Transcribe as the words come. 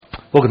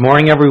Well, good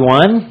morning,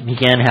 everyone.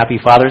 Again, happy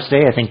Father's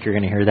Day. I think you're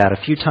going to hear that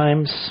a few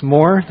times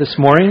more this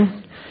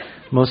morning,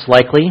 most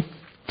likely.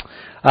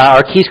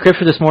 Our key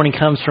scripture this morning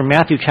comes from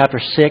Matthew chapter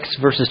 6,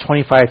 verses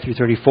 25 through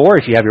 34.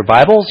 If you have your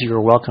Bibles, you are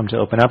welcome to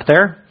open up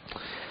there.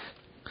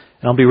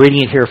 And I'll be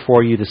reading it here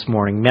for you this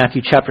morning.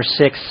 Matthew chapter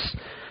 6,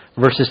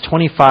 verses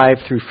 25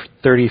 through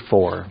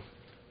 34.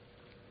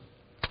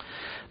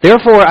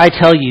 Therefore, I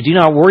tell you, do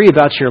not worry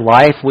about your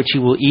life, which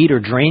you will eat or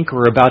drink,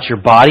 or about your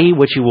body,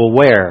 which you will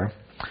wear.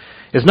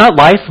 Is not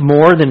life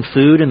more than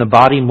food and the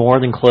body more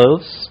than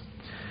clothes?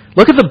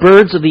 Look at the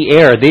birds of the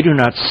air. They do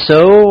not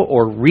sow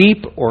or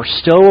reap or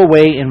stow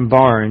away in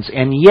barns,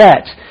 and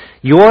yet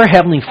your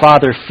heavenly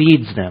Father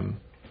feeds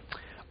them.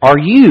 Are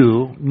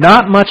you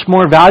not much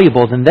more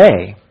valuable than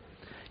they?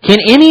 Can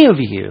any of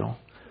you,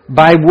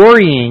 by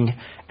worrying,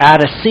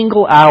 add a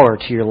single hour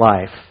to your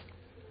life?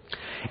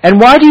 And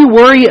why do you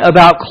worry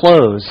about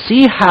clothes?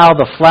 See how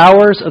the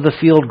flowers of the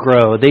field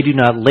grow. They do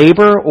not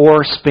labor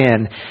or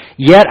spin.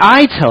 Yet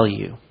I tell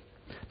you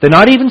that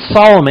not even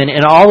Solomon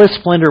in all his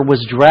splendor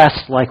was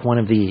dressed like one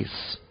of these.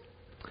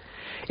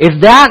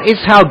 If that is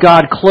how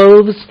God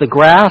clothes the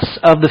grass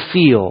of the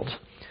field,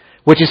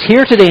 which is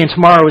here today and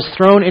tomorrow is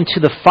thrown into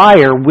the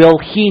fire, will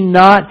he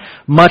not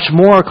much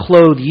more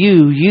clothe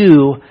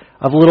you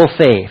of little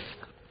faith?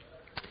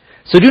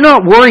 So do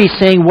not worry,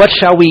 saying, what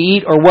shall we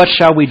eat, or what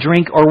shall we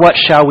drink, or what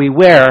shall we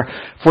wear?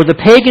 For the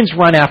pagans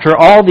run after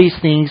all these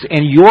things,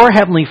 and your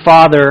heavenly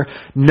Father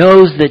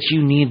knows that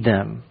you need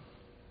them.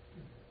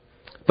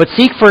 But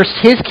seek first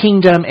His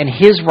kingdom and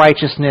His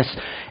righteousness,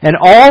 and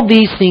all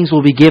these things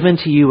will be given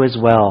to you as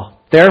well.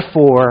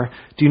 Therefore,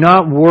 do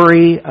not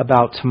worry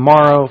about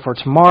tomorrow, for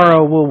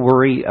tomorrow will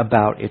worry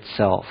about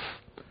itself.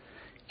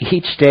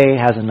 Each day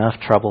has enough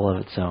trouble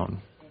of its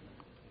own.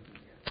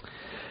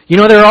 You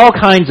know, there are all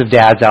kinds of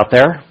dads out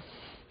there.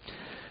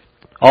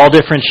 All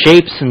different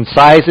shapes and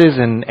sizes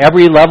and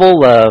every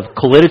level of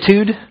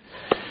coolitude.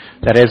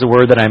 That is a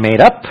word that I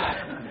made up.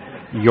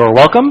 You're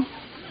welcome.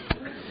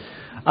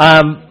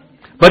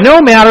 But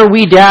no matter,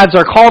 we dads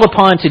are called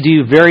upon to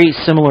do very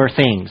similar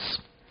things.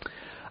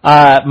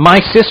 My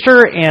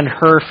sister and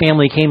her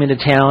family came into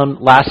town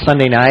last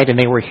Sunday night, and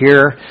they were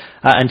here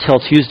until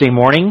Tuesday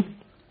morning.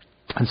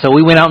 And so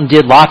we went out and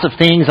did lots of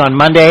things on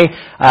Monday,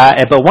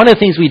 but one of the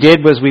things we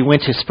did was we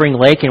went to Spring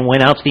Lake and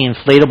went out to the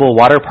inflatable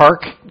water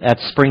park at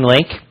Spring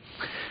Lake.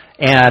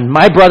 And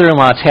my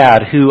brother-in-law,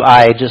 Tad, who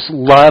I just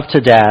love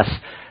to death,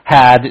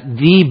 had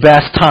the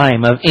best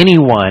time of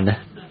anyone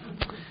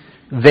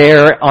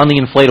there on the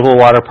inflatable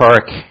water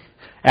park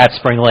at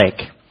Spring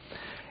Lake.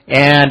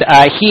 And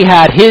he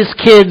had his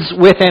kids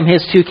with him,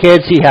 his two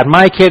kids. He had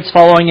my kids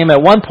following him.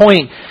 At one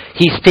point,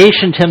 he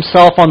stationed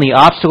himself on the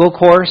obstacle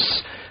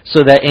course,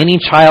 so that any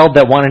child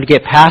that wanted to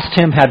get past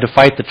him had to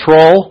fight the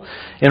troll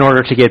in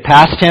order to get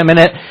past him. And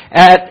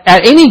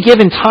at any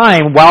given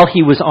time while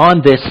he was on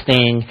this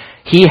thing,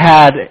 he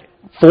had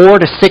 4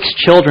 to 6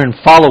 children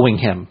following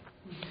him,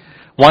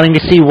 wanting to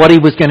see what he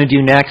was going to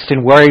do next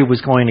and where he was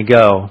going to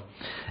go.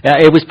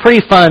 It was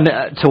pretty fun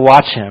to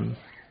watch him.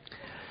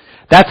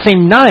 That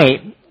same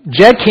night,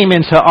 Jed came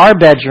into our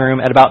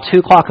bedroom at about 2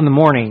 o'clock in the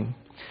morning,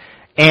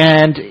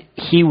 and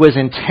he was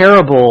in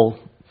terrible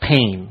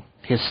pain.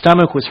 His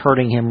stomach was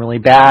hurting him really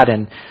bad,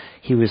 and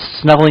he was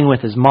snuggling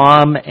with his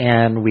mom,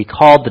 and we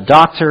called the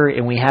doctor,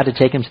 and we had to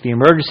take him to the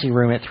emergency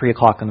room at 3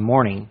 o'clock in the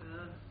morning.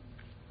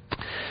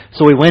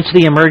 So we went to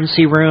the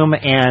emergency room,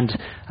 and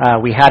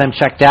we had him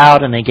checked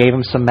out, and they gave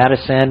him some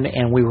medicine,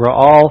 and we were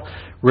all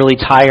really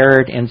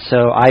tired, and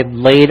so I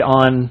laid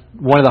on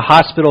one of the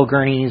hospital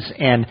gurneys,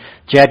 and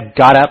Jed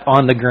got up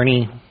on the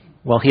gurney.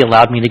 Well, he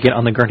allowed me to get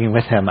on the gurney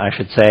with him, I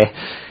should say.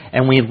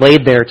 And we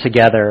laid there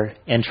together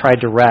and tried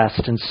to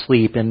rest and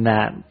sleep in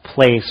that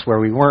place where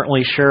we weren't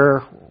really sure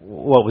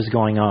what was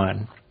going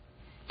on.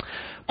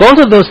 Both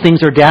of those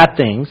things are dad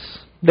things.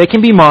 They can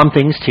be mom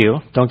things too,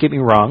 don't get me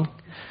wrong.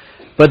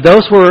 But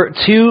those were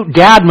 2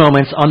 dad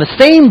moments on the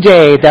same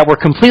day that were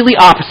completely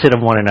opposite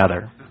of one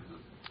another.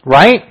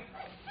 Right?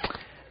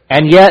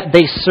 And yet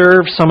they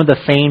serve some of the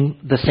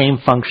same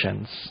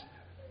functions.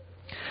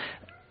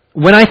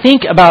 When I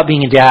think about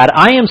being a dad,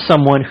 I am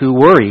someone who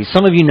worries.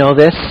 Some of you know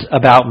this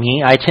about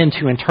me. I tend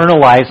to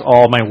internalize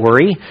all my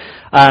worry.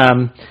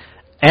 And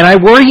I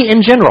worry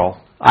in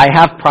general. I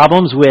have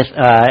problems with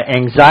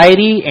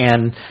anxiety,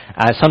 and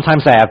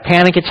sometimes I have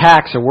panic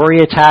attacks or worry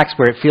attacks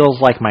where it feels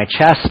like my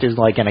chest is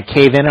like going to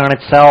cave in on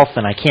itself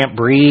and I can't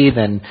breathe,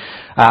 and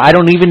I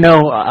don't even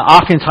know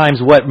oftentimes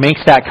what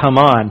makes that come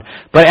on.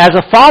 But as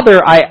a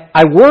father,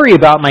 I worry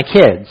about my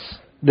kids.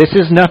 This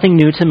is nothing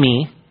new to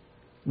me.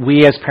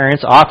 We as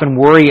parents often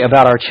worry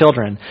about our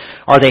children.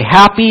 Are they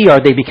happy? Are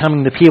they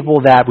becoming the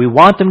people that we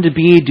want them to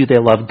be? Do they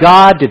love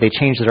God? Did they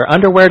change their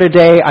underwear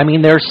today? I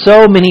mean, there's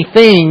so many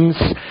things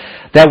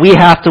that we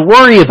have to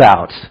worry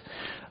about.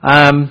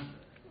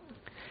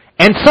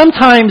 And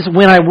sometimes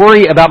when I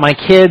worry about my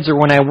kids or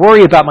when I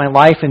worry about my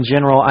life in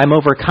general, I'm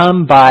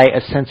overcome by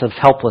a sense of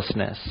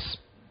helplessness.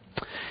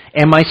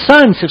 And my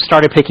sons have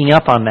started picking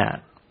up on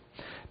that.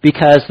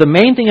 Because the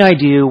main thing I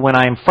do when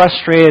I'm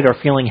frustrated or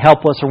feeling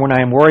helpless or when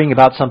I'm worrying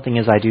about something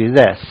is I do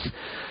this.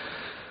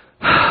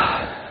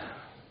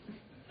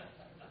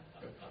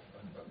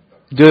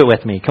 Do it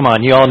with me. Come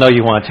on, you all know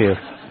you want to.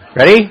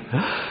 Ready?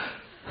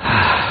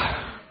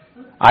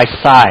 I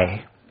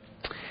sigh.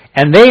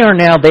 And they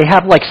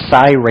have like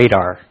sigh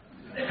radar,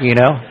 you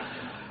know?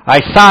 I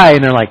sigh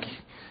and they're like,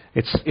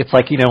 it's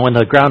like, you know, when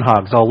the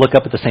groundhogs all look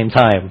up at the same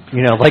time,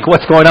 you know, like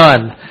what's going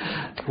on?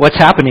 What's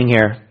happening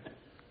here?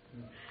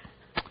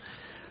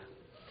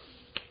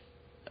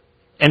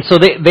 And so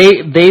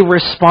they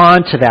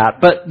respond to that.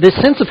 But this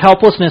sense of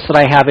helplessness that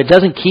I have, it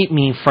doesn't keep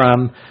me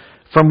from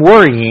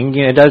worrying.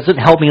 You know, it doesn't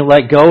help me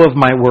let go of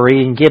my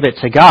worry and give it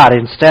to God.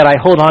 Instead, I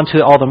hold on to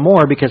it all the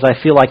more because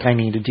I feel like I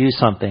need to do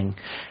something.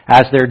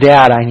 As their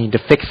dad, I need to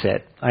fix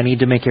it. I need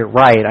to make it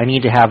right. I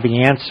need to have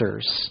the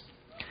answers.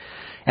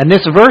 And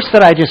this verse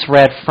that I just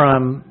read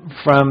from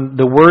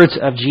the words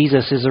of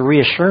Jesus is a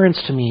reassurance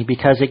to me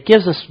because it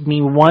gives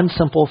me one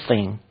simple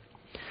thing.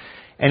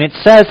 And it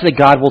says that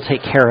God will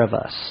take care of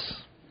us.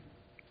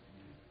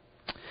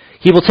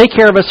 He will take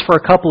care of us for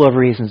a couple of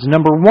reasons.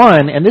 Number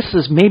one, and this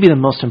is maybe the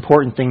most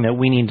important thing that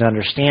we need to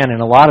understand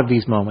in a lot of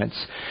these moments,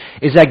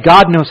 is that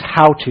God knows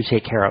how to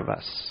take care of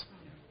us.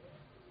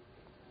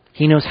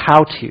 He knows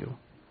how to.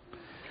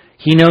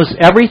 He knows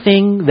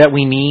everything that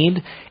we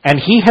need, and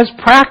He has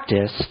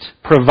practiced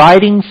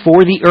providing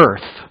for the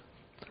earth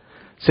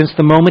since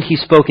the moment He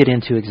spoke it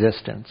into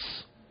existence.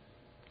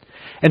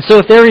 And so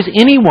if there is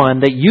anyone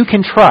that you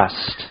can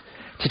trust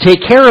to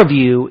take care of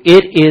you,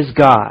 it is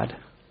God.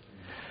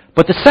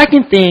 But the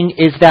second thing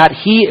is that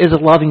He is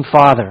a loving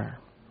Father.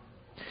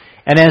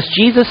 And as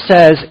Jesus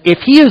says, if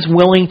He is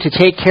willing to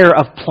take care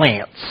of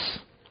plants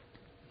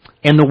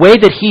in the way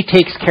that He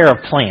takes care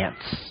of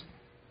plants,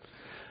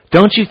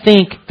 don't you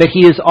think that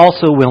He is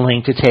also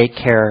willing to take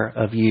care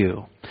of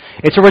you?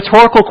 It's a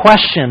rhetorical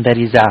question that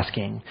He's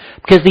asking,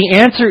 because the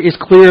answer is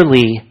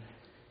clearly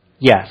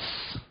yes.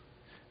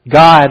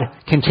 God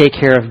can take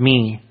care of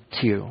me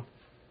too.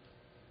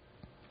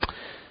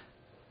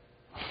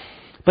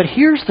 But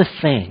here's the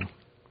thing,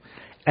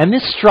 and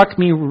this struck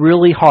me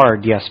really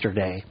hard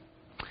yesterday.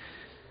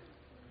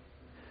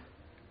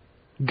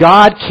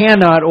 God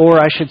cannot, or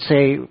I should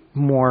say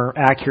more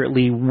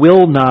accurately,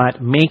 will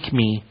not make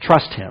me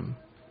trust Him.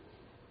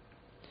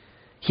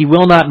 He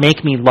will not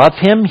make me love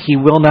Him. He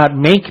will not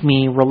make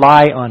me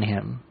rely on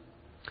Him.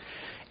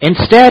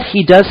 Instead,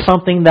 He does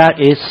something that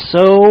is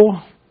so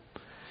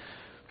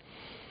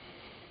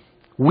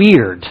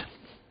weird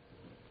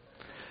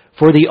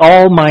for the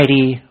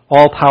almighty,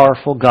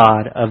 all-powerful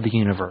God of the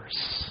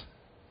universe.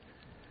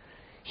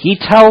 He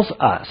tells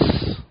us,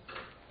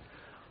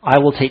 I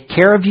will take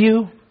care of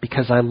you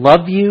because I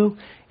love you,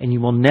 and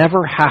you will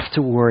never have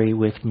to worry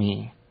with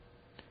me.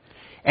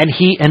 And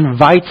He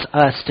invites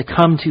us to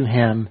come to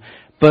Him,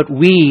 but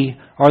we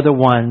are the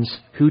ones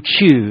who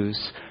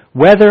choose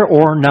whether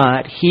or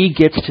not He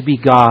gets to be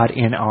God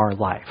in our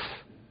life.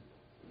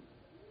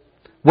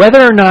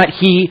 Whether or not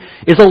He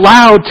is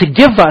allowed to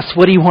give us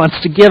what He wants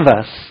to give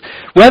us.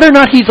 Whether or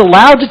not He's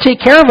allowed to take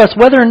care of us.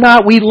 Whether or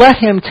not we let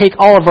Him take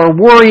all of our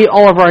worry,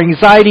 all of our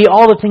anxiety,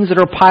 all the things that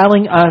are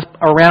piling up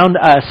around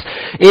us.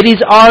 It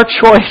is our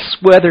choice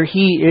whether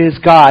He is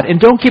God. And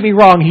don't get me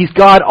wrong, He's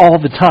God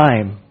all the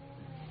time.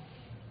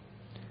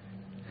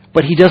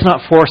 But He does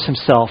not force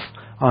Himself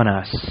on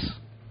us.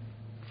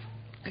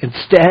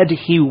 Instead,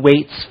 He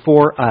waits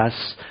for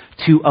us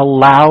to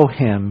allow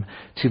Him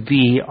to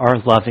be our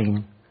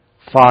loving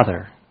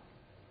Father.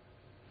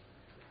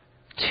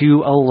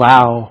 To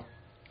allow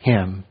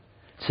Him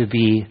to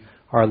be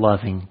our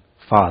loving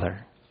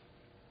Father.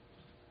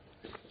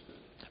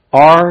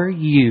 Are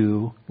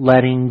you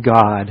letting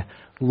God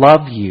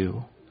love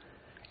you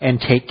and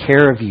take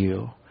care of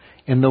you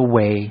in the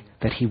way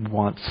that He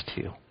wants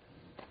to?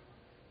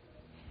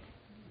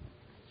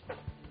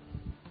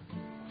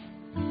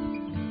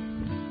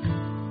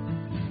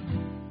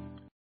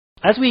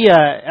 As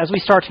we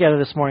start together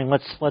this morning,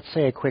 let's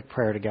say a quick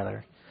prayer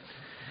together.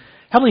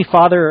 Heavenly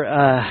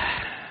Father,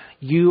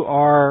 You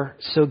are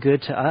so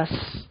good to us.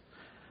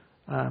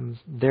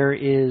 There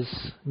is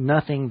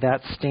nothing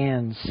that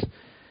can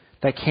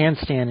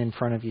stand in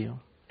front of You.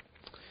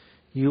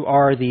 You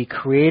are the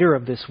creator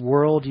of this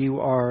world. You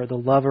are the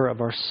lover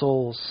of our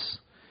souls.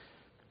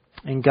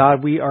 And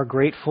God, we are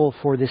grateful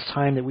for this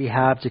time that we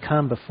have to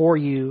come before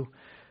You,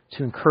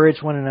 to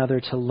encourage one another,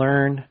 to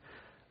learn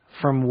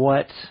from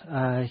what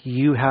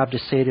You have to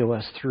say to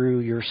us through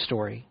Your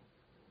story.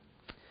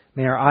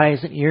 May our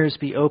eyes and ears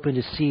be open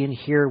to see and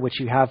hear what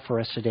You have for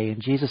us today.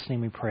 In Jesus' name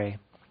we pray.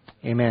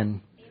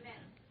 Amen.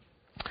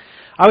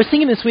 I was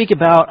thinking this week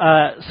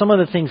about some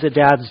of the things that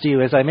dads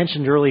do. As I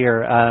mentioned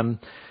earlier,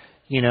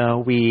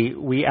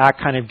 we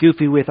act kind of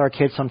goofy with our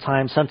kids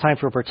sometimes. Sometimes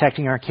we're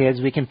protecting our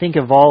kids. We can think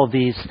of all of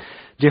these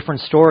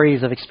different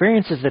stories of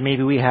experiences that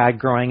maybe we had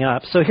growing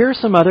up. So here are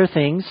some other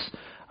things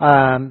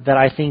that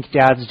I think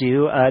dads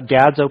do.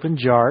 Dads open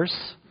jars.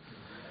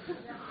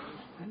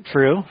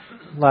 True.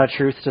 A lot of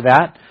truth to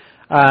that.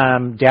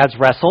 Dads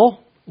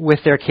wrestle with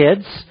their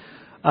kids.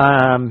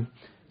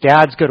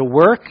 Dads go to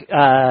work.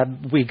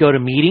 We go to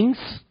meetings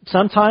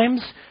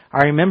sometimes.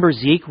 I remember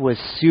Zeke was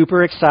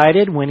super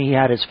excited when he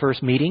had his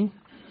first meeting.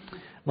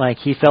 Like,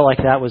 he felt like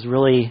that was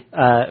really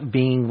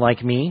being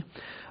like me.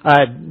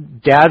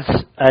 Dads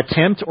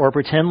attempt or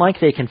pretend like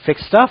they can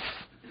fix stuff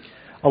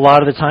a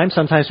lot of the time.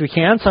 Sometimes we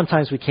can,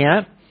 sometimes we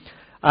can't.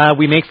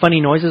 We make funny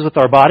noises with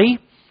our body.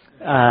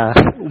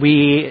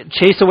 We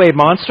chase away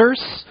monsters.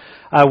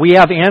 We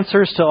have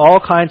answers to all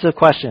kinds of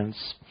questions.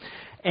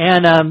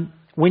 And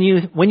when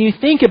you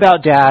think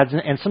about dads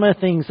and some of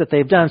the things that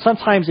they've done,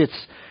 sometimes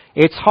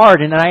it's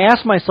hard. And I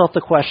ask myself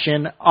the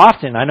question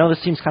often. I know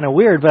this seems kind of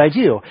weird, but I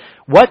do.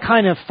 What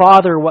kind of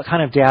father, what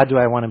kind of dad do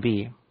I want to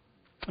be?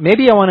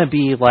 Maybe I want to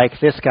be like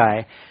this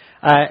guy.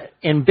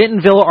 In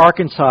Bentonville,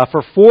 Arkansas,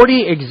 for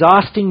 40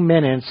 exhausting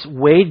minutes,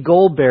 Wade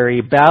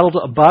Goldberry battled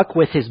a buck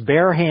with his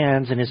bare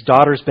hands in his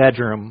daughter's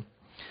bedroom.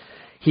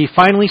 He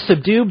finally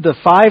subdued the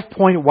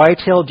 5-point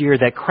white-tailed deer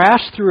that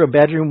crashed through a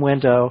bedroom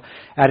window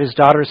at his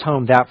daughter's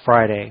home that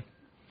Friday.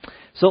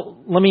 So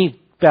let me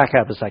back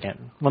up a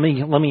second. Let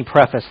me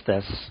preface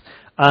this.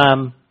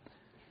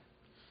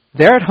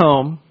 They're at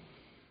home.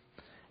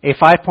 A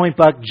 5-point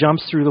buck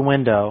jumps through the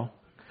window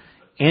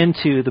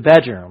into the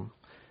bedroom.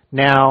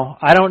 Now,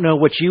 I don't know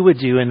what you would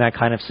do in that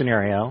kind of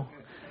scenario,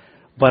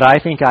 but I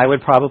think I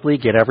would probably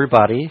get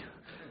everybody.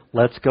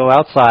 Let's go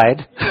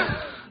outside.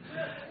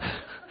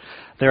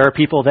 There are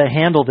people that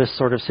handle this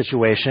sort of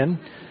situation.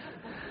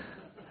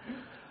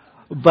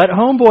 But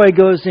homeboy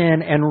goes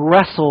in and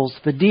wrestles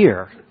the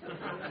deer.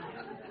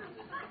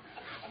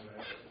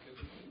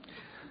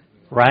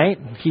 Right?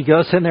 He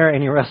goes in there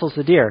and he wrestles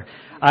the deer.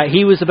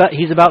 He's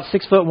about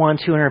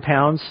 6'1", 200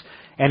 pounds,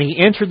 and he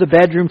entered the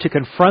bedroom to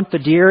confront the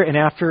deer, and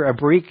after a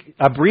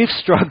brief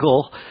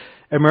struggle,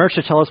 emerged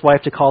to tell his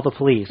wife to call the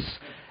police.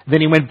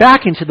 Then he went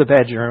back into the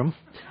bedroom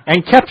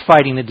and kept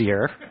fighting the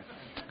deer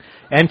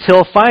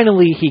until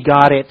finally he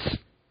got it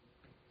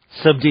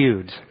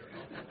subdued.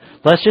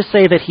 Let's just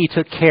say that he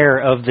took care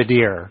of the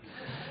deer.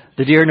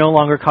 The deer no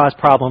longer caused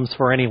problems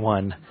for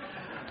anyone.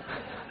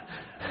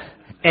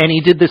 And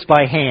he did this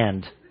by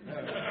hand.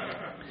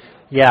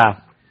 Yeah.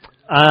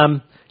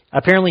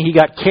 Apparently he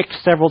got kicked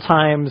several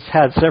times,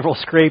 had several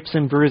scrapes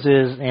and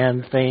bruises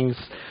and things.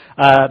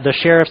 The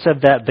sheriff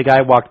said that the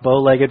guy walked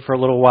bow-legged for a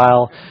little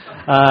while.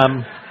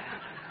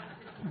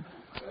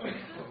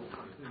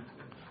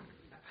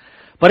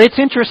 But it's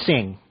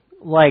interesting,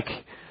 like,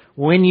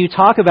 when you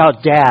talk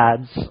about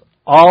dads,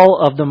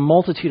 all of the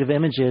multitude of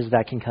images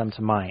that can come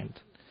to mind.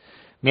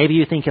 Maybe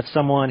you think of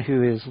someone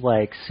who is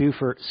like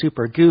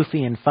super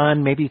goofy and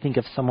fun. Maybe you think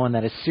of someone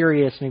that is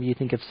serious. Maybe you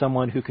think of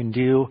someone who can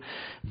do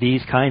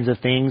these kinds of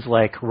things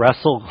like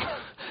wrestle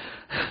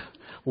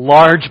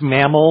large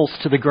mammals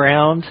to the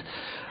ground.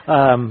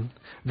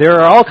 There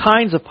are all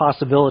kinds of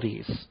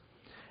possibilities.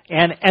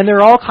 And there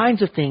are all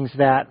kinds of things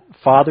that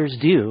fathers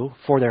do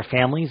for their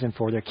families and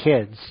for their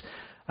kids.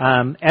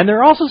 And there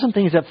are also some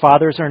things that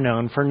fathers are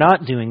known for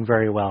not doing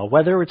very well,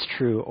 whether it's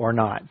true or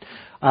not.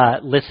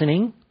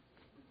 Listening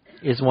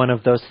is one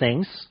of those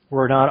things.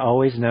 We're not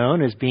always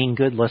known as being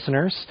good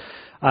listeners.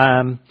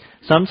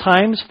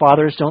 Sometimes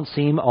fathers don't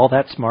seem all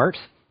that smart.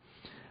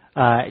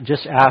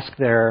 Just ask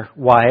their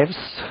wives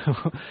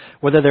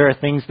whether there are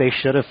things they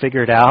should have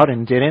figured out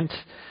and didn't.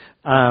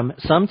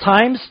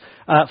 Sometimes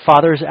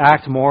fathers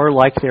act more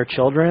like their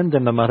children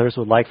than the mothers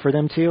would like for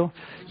them to.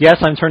 Yes,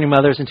 I'm turning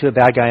mothers into a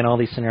bad guy in all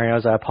these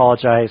scenarios. I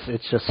apologize.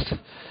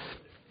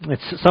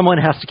 Someone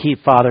has to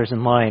keep fathers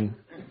in line.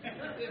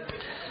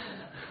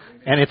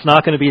 And it's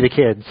not going to be the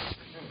kids.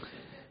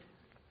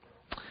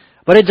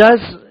 But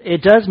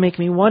it does make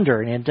me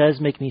wonder, and it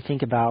does make me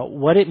think about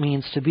what it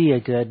means to be a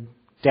good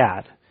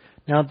dad.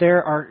 Now,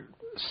 there are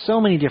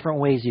so many different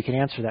ways you can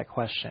answer that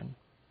question.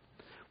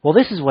 Well,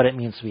 this is what it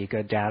means to be a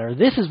good dad, or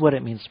this is what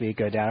it means to be a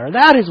good dad, or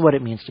that is what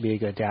it means to be a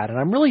good dad. And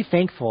I'm really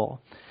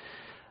thankful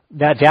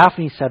that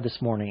Daphne said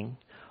this morning,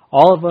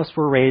 all of us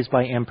were raised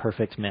by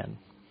imperfect men.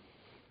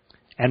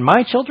 And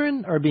my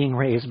children are being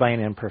raised by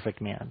an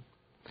imperfect man.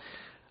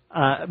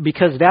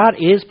 Because that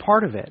is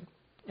part of it.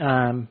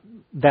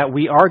 That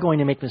we are going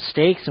to make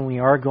mistakes and we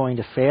are going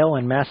to fail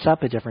and mess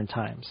up at different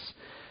times.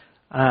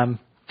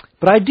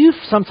 But I do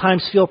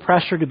sometimes feel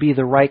pressure to be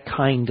the right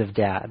kind of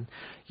dad.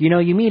 You know,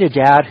 you meet a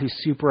dad who's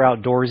super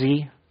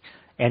outdoorsy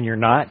and you're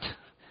not.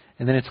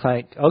 And then it's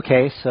like,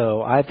 okay,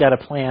 so I've got to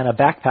plan a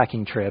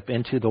backpacking trip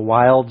into the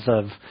wilds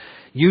of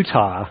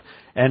Utah.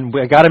 And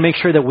I got to make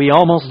sure that we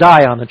almost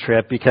die on the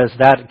trip because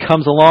that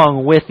comes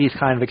along with these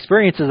kind of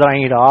experiences that I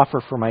need to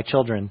offer for my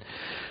children.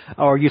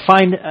 Or you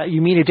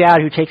meet a dad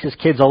who takes his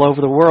kids all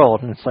over the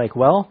world, and it's like,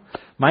 well,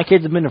 my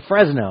kids have been to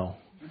Fresno,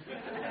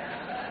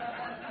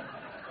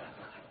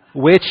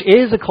 which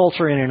is a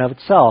culture in and of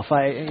itself.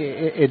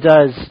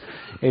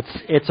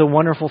 It's a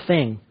wonderful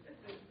thing.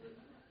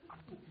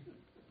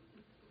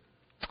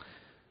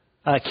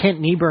 Kent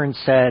Nieburn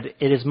said,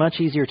 "It is much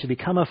easier to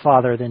become a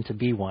father than to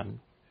be one."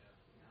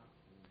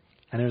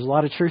 And there's a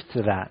lot of truth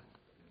to that.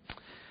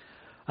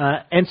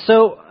 And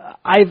so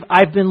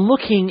I've been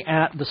looking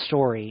at the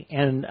story,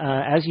 and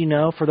as you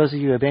know, for those of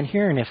you who have been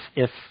here, and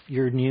if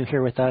you're new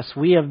here with us,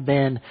 we have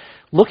been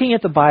looking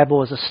at the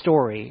Bible as a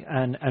story,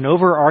 an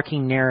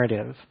overarching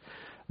narrative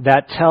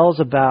that tells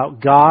about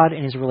God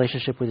and His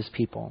relationship with His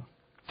people.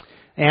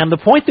 And the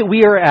point that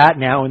we are at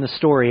now in the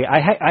story,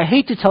 I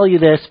hate to tell you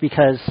this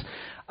because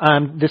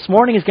this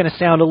morning is going to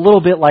sound a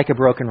little bit like a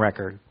broken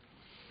record.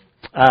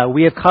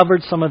 We have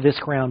covered some of this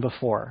ground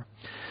before.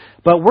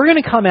 But we're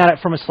going to come at it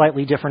from a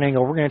slightly different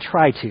angle. We're going to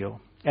try to,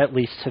 at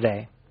least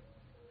today.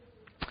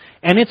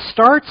 And it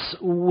starts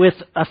with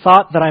a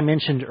thought that I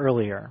mentioned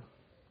earlier.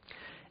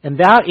 And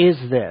that is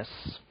this.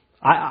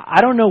 I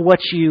don't know what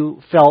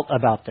you felt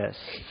about this,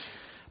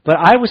 but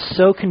I was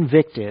so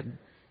convicted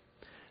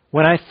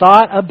when I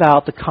thought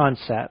about the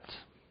concept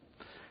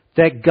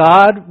that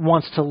God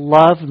wants to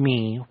love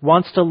me,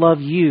 wants to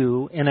love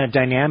you in a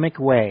dynamic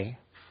way,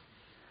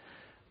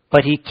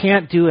 but He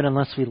can't do it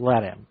unless we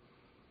let Him.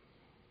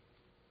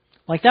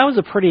 Like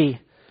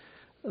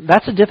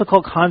that's a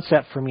difficult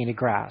concept for me to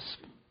grasp.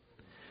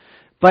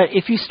 But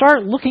if you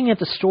start looking at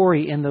the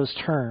story in those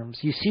terms,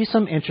 you see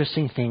some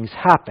interesting things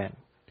happen.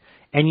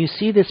 And you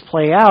see this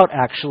play out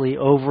actually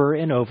over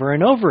and over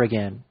and over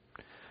again.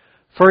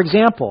 For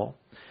example,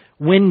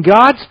 when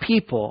God's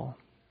people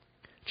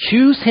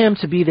choose Him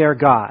to be their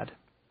God,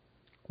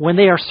 when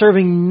they are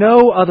serving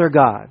no other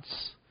gods,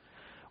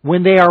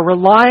 when they are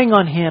relying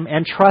on Him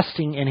and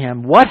trusting in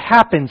Him, what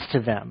happens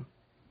to them?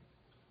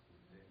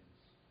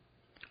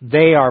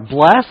 They are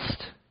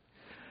blessed.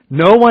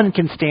 No one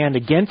can stand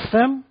against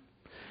them.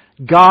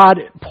 God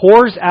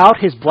pours out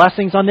His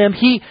blessings on them.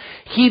 He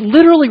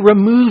literally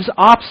removes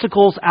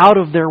obstacles out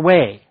of their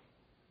way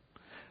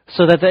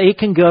so that they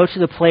can go to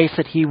the place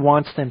that He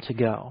wants them to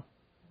go.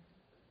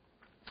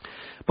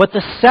 But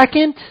the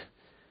second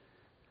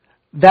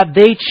that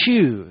they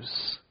choose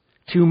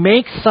to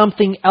make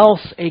something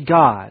else a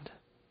god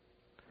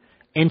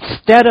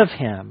instead of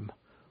Him,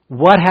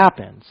 what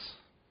happens?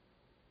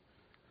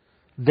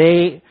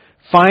 They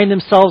find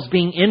themselves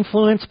being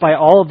influenced by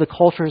all of the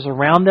cultures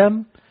around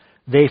them.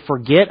 They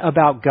forget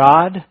about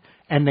God,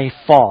 and they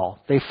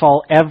fall. They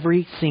fall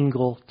every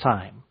single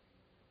time.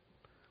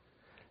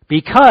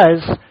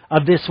 Because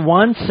of this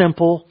one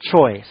simple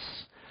choice,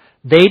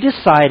 they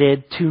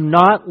decided to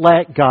not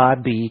let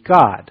God be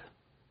God.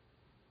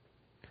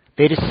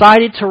 They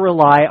decided to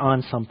rely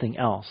on something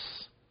else.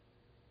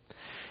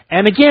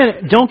 And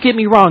again, don't get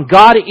me wrong,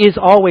 God is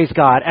always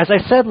God. As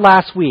I said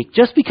last week,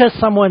 just because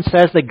someone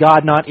says that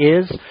God not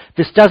is,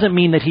 this doesn't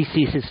mean that He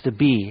ceases to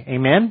be.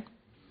 Amen?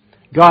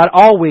 God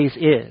always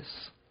is.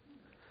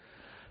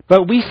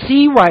 But we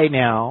see right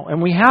now,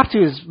 and we have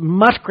to, as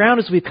much ground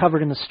as we've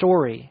covered in the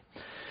story,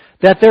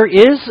 that there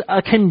is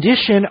a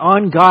condition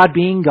on God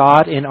being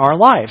God in our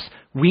lives.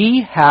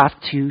 We have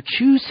to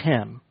choose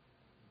Him.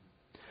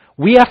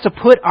 We have to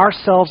put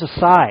ourselves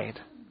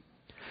aside.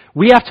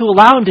 We have to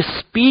allow Him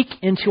to speak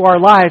into our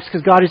lives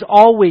because God is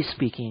always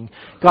speaking.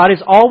 God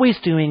is always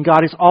doing.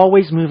 God is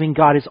always moving.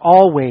 God is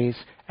always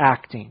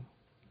acting.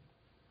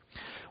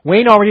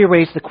 Wayne already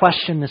raised the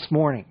question this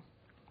morning.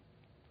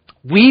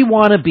 We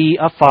want to be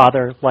a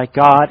father like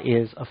God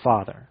is a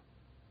father.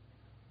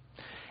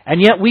 And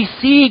yet we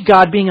see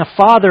God being a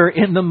father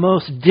in the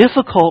most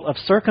difficult of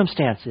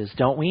circumstances,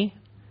 don't we?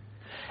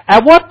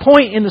 At what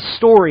point in the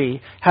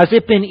story has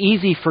it been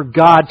easy for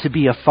God to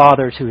be a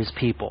father to His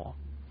people?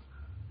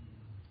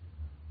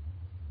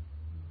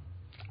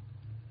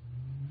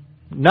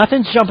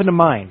 Nothing's jumping to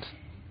mind.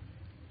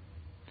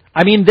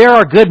 I mean, there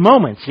are good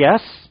moments,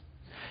 yes?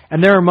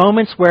 And there are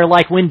moments where,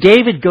 like when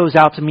David goes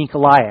out to meet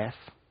Goliath,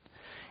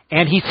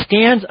 and he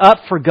stands up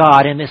for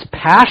God in this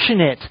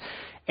passionate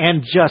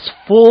and just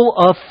full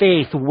of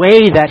faith way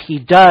that he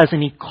does,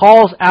 and he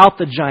calls out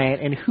the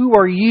giant, and who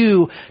are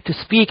you to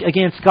speak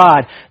against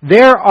God?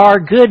 There are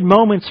good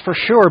moments for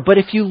sure, but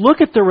if you look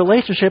at the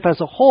relationship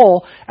as a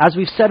whole, as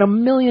we've said a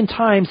million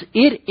times,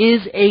 it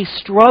is a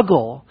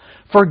struggle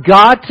for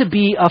God to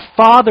be a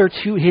father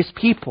to His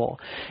people.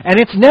 And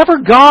it's never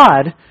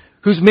God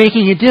who's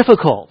making it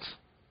difficult.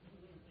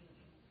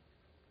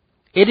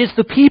 It is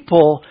the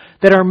people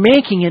that are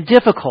making it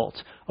difficult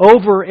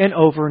over and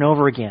over and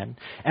over again.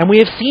 And we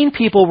have seen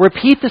people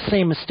repeat the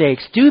same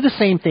mistakes, do the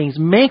same things,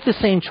 make the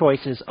same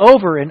choices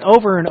over and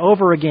over and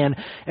over again.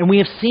 And we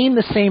have seen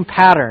the same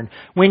pattern.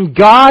 When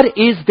God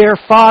is their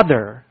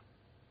Father,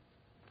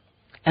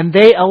 and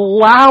they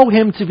allow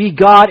Him to be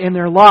God in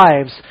their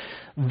lives,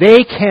 they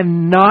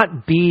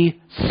cannot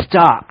be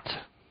stopped.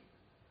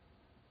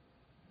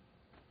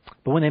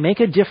 But when they make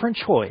a different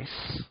choice,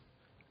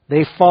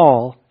 they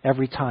fall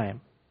every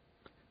time.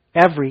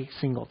 Every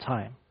single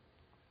time.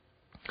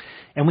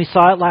 And we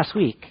saw it last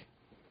week.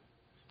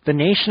 The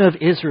nation of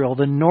Israel,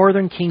 the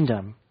northern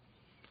kingdom,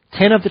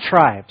 10 of the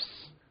tribes,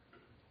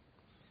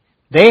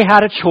 they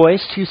had a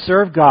choice to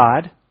serve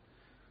God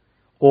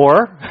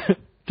or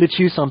to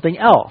choose something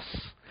else.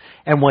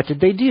 And what did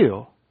they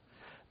do?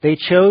 They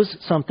chose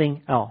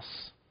something else.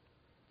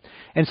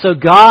 And so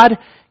God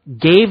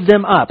gave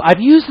them up. I've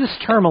used this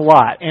term a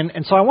lot,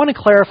 and so I want to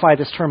clarify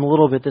this term a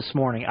little bit this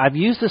morning. I've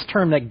used this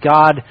term that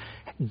God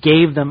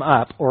gave them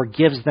up or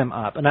gives them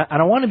up, and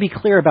I want to be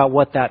clear about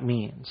what that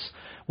means.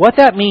 What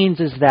that means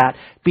is that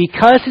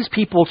because his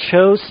people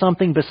chose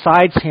something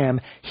besides him,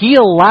 he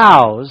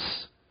allows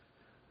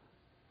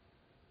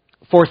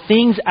for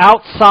things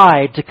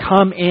outside to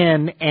come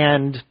in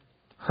and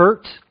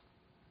hurt,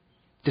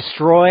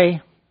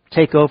 destroy,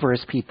 take over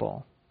his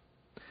people.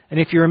 And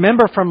if you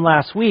remember from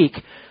last week,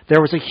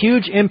 there was a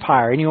huge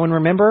empire. Anyone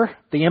remember?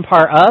 The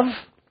empire of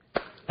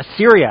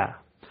Assyria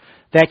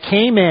that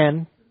came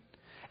in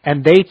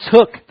and they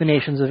took the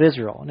nations of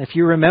Israel. And if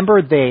you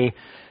remember,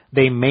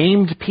 they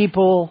maimed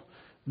people.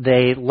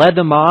 They led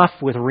them off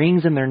with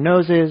rings in their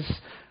noses.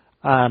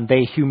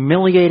 They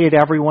humiliated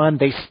everyone.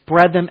 They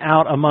spread them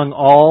out among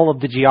all of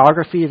the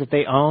geography that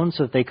they owned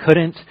so that they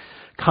couldn't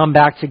come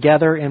back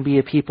together and be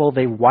a people.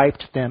 They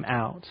wiped them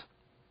out.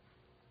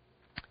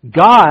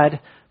 God,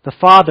 the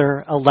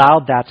Father,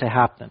 allowed that to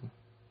happen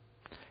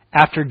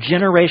after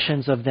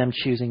generations of them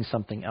choosing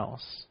something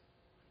else.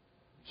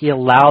 He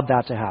allowed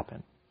that to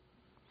happen.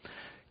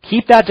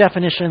 Keep that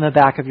definition in the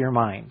back of your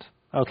mind,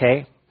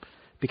 okay?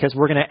 Because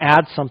we're going to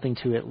add something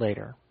to it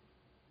later.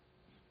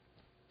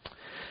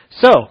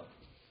 So,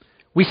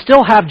 we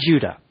still have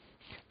Judah.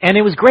 And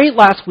it was great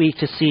last week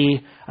to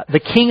see the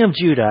king of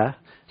Judah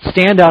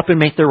stand up and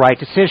make the right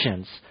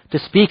decisions, to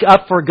speak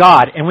up for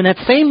God. And when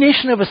that same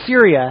nation of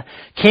Assyria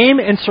came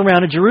and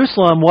surrounded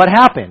Jerusalem, what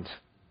happened?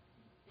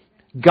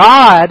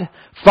 God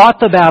fought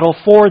the battle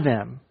for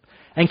them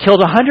and killed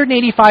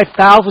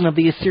 185,000 of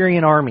the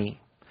Assyrian army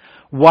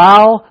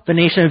while the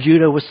nation of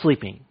Judah was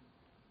sleeping.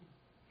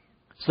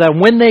 So that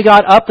when they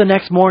got up the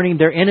next morning,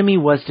 their enemy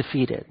was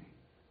defeated.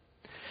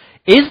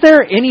 Is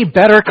there any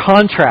better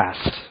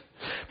contrast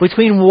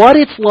between what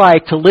it's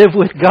like to live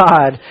with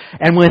God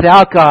and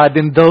without God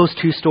than those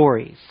two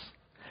stories?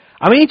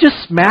 I mean, it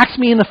just smacks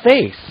me in the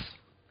face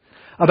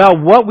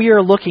about what we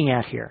are looking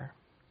at here.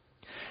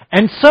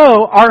 And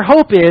so, our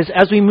hope is,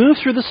 as we move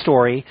through the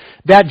story,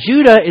 that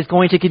Judah is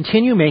going to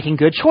continue making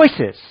good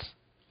choices.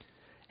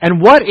 And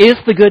what is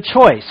the good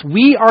choice?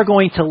 We are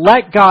going to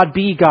let God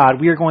be God.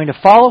 We are going to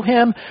follow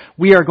Him.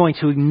 We are going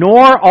to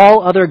ignore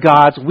all other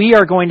gods. We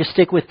are going to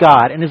stick with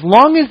God. And as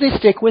long as they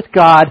stick with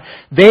God,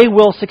 they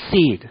will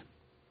succeed.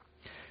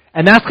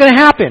 And that's going to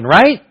happen,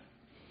 right?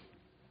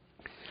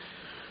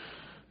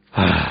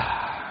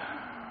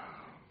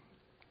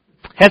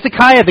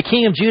 Hezekiah, the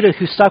king of Judah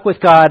who stuck with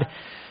God,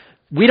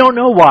 we don't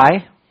know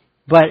why,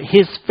 but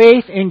his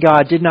faith in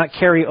God did not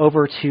carry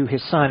over to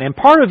his son. And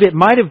part of it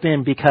might have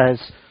been because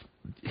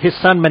his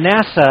son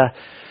Manasseh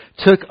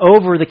took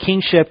over the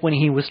kingship when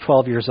he was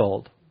 12 years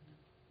old.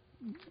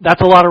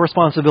 That's a lot of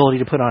responsibility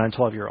to put on a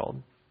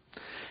 12-year-old.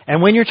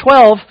 And when you're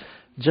 12,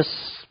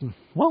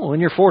 when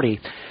you're 40,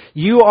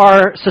 you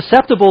are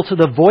susceptible to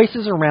the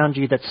voices around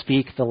you that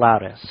speak the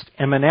loudest.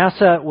 And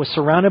Manasseh was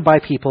surrounded by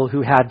people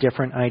who had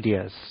different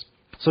ideas.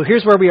 So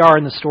here's where we are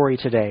in the story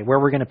today, where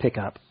we're going to pick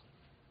up.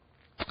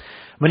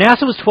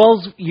 Manasseh was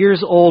 12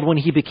 years old when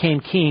he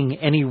became king,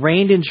 and he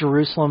reigned in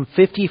Jerusalem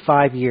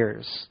 55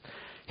 years.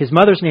 His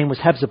mother's name was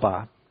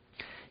Hephzibah.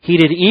 He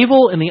did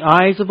evil in the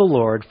eyes of the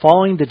Lord,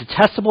 following the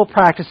detestable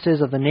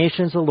practices of the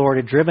nations the Lord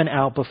had driven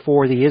out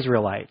before the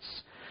Israelites.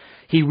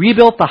 He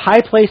rebuilt the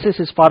high places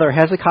his father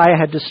Hezekiah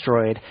had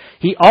destroyed.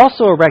 He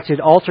also erected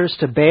altars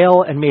to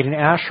Baal and made an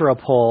Asherah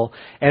pole,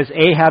 as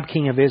Ahab,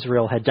 king of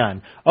Israel, had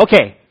done.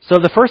 Okay, so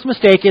the first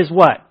mistake is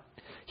what?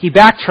 He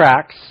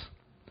backtracks.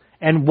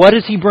 And what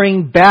does he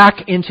bring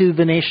back into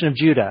the nation of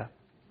Judah?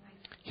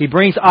 He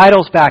brings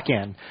idols back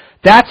in.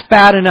 That's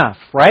bad enough,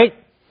 right?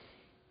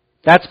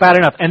 That's bad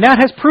enough. And that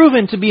has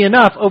proven to be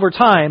enough over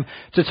time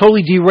to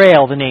totally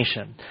derail the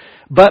nation.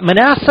 But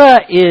Manasseh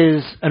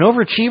is an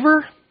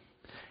overachiever,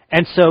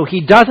 and so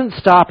he doesn't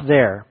stop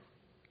there.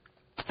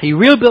 He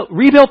rebuilt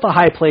the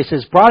high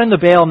places, brought in the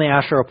Baal and the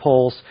Asherah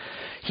poles.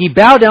 He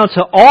bowed down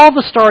to all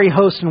the starry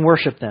hosts and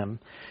worshipped them.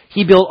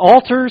 He built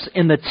altars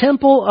in the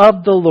temple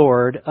of the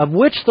Lord, of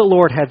which the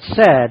Lord had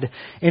said,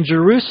 "In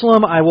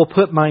Jerusalem I will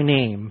put my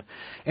name."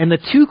 In the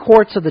two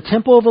courts of the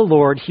temple of the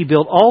Lord, he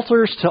built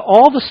altars to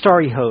all the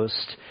starry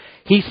host.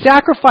 He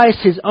sacrificed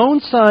his own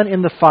son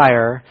in the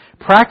fire,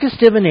 practiced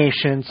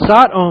divination,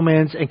 sought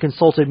omens, and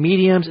consulted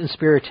mediums and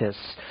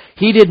spiritists.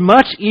 He did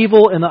much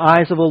evil in the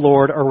eyes of the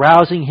Lord,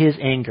 arousing his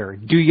anger.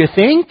 Do you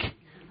think?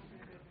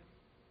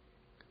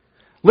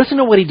 Listen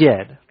to what he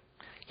did.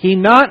 He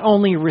not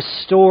only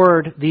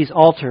restored these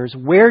altars,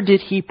 where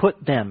did he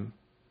put them?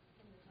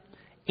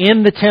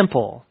 In the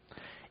temple,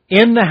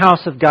 in the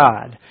house of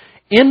God,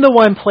 in the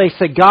one place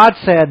that God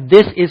said,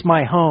 "This is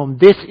my home,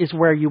 this is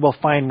where you will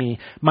find me.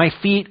 My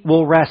feet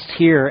will rest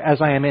here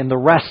as I am in the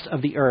rest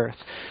of the earth."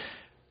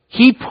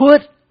 He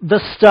put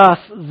the stuff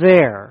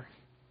there.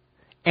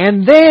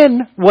 And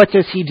then what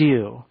does he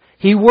do?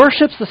 He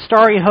worships the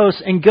starry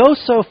host and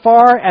goes so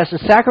far as to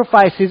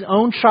sacrifice his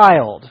own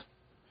child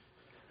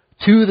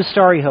to the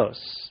starry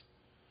hosts.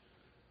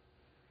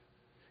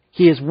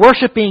 He is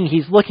worshiping,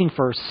 he's looking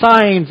for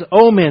signs,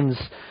 omens,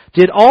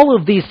 did all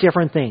of these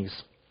different things.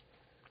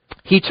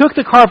 He took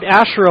the carved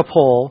Asherah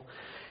pole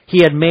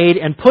he had made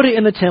and put it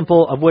in the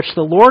temple of which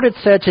the Lord had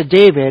said to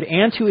David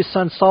and to his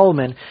son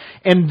Solomon,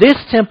 "In this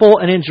temple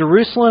and in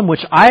Jerusalem,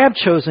 which I have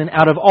chosen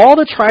out of all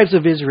the tribes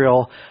of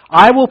Israel,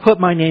 I will put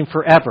my name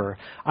forever.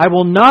 I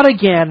will not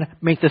again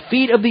make the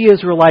feet of the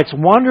Israelites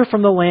wander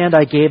from the land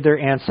I gave their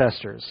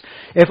ancestors.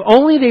 If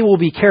only they will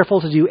be careful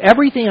to do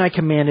everything I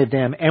commanded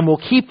them and will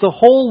keep the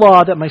whole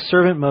law that my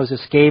servant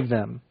Moses gave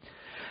them."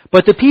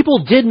 But the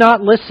people did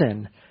not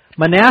listen.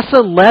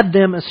 Manasseh led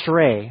them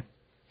astray,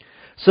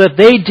 so that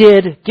they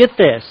did, get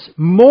this,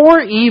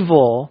 more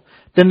evil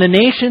than the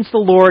nations the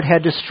Lord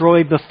had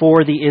destroyed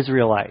before the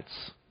Israelites.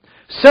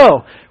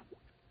 So,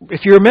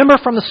 if you remember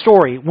from the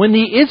story, when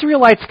the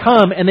Israelites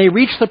come and they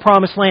reach the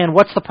promised land,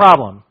 what's the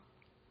problem?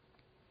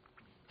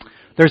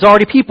 There's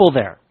already people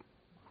there,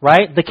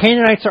 right? The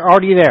Canaanites are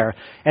already there.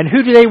 And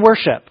who do they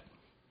worship?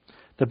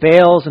 The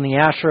Baals and the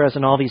Asherahs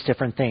and all these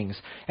different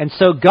things. And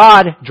so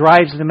God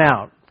drives them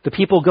out. The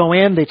people go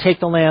in, they take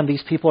the land,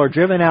 these people are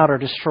driven out or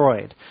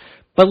destroyed.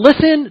 But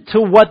listen to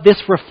what this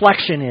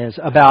reflection is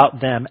about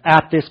them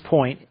at this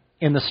point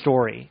in the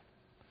story.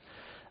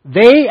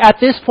 They, at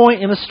this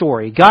point in the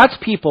story, God's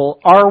people,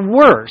 are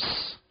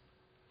worse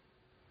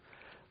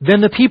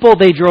than the people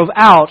they drove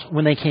out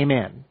when they came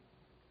in.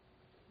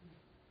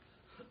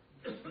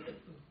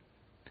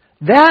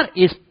 That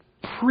is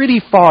pretty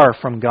far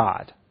from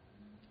God.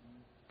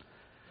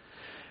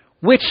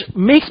 Which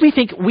makes me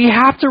think we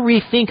have to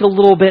rethink a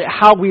little bit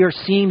how we are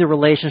seeing the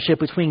relationship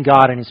between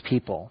God and His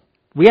people.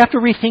 We have to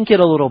rethink it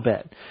a little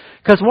bit.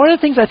 Because one of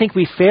the things I think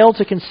we fail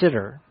to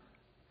consider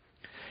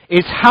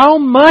is how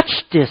much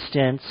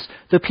distance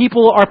the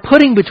people are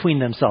putting between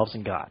themselves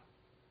and God.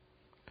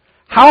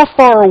 How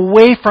far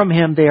away from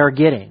Him they are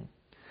getting.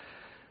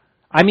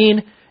 I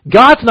mean,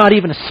 God's not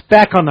even a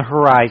speck on the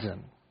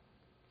horizon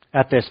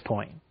at this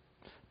point.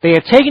 They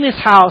have taken His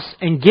house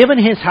and given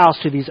His house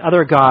to these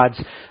other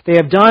gods. They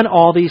have done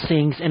all these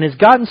things, and it's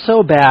gotten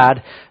so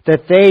bad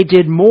that they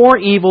did more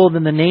evil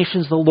than the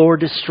nations the Lord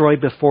destroyed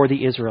before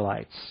the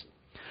Israelites.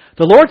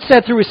 The Lord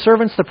said through His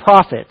servants the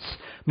prophets,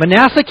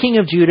 "Manasseh king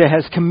of Judah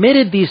has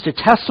committed these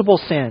detestable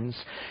sins.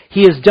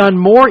 He has done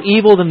more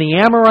evil than the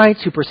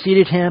Amorites who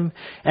preceded him,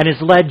 and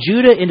has led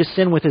Judah into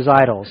sin with his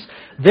idols.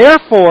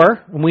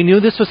 Therefore," and we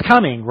knew this was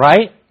coming,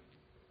 right?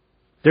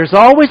 There's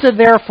always a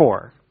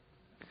therefore.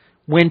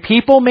 When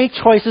people make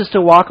choices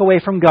to walk away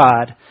from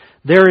God,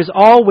 there is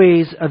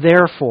always a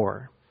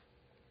therefore.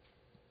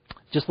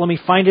 Just let me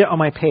find it on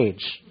my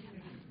page.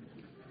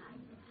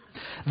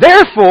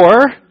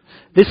 "Therefore,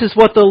 this is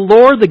what the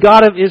Lord, the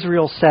God of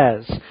Israel,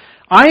 says.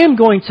 I am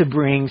going to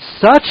bring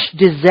such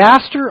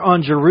disaster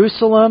on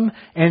Jerusalem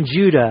and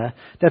Judah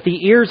that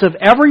the ears of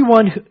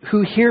everyone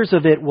who hears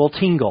of it will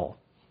tingle."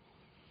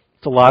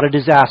 It's a lot of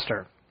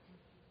disaster.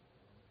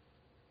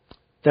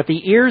 "That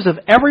the ears of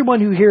everyone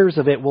who hears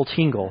of it will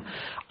tingle.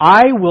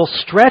 I will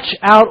stretch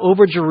out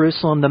over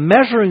Jerusalem the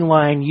measuring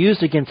line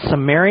used against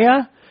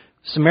Samaria."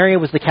 Samaria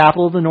was the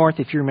capital of the north,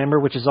 if you remember,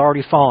 which has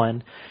already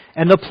fallen.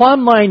 "And the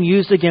plumb line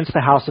used against the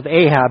house of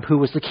Ahab, who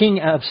was the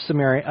king of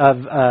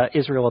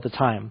Israel at the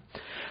time.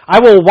 I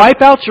will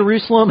wipe out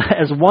Jerusalem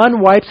as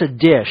one wipes a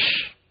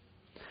dish,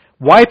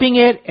 wiping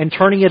it and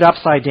turning it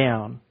upside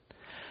down.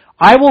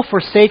 I will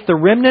forsake the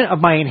remnant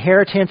of my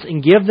inheritance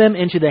and give them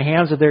into the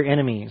hands of their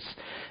enemies.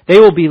 They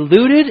will be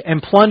looted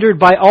and plundered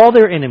by all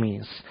their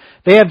enemies.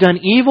 They have done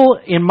evil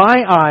in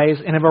my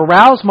eyes and have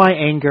aroused my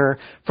anger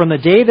from the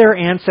day their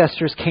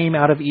ancestors came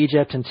out of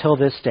Egypt until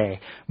this day.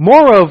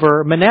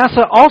 Moreover,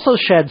 Manasseh also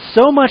shed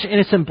so much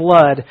innocent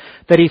blood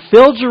that he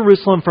filled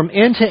Jerusalem from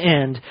end to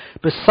end,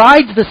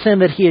 besides the sin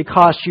that he had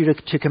caused Judah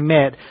to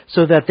commit,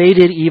 so that they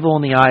did evil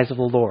in the eyes of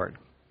the Lord."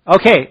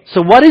 Okay,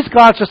 so what is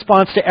God's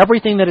response to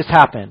everything that has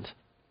happened?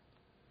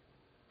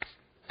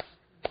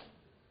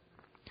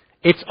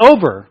 It's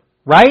over,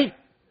 right?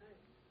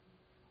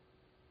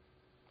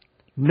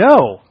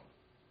 No,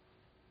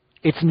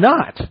 it's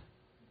not.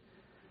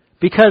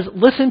 Because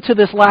listen to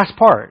this last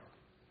part.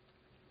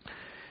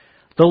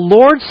 "The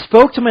Lord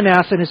spoke to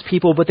Manasseh and his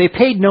people, but they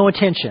paid no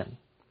attention.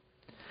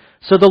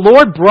 So the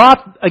Lord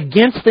brought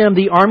against them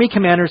the army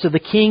commanders of the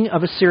king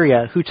of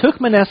Assyria, who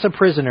took Manasseh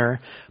prisoner,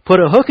 put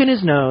a hook in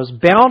his nose,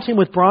 bound him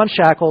with bronze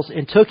shackles,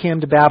 and took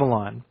him to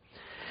Babylon.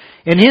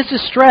 In his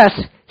distress,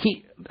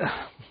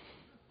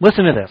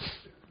 listen to this.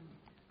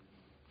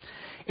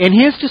 In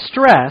his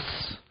distress,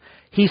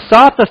 he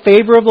sought the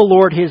favor of the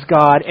Lord his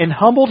God and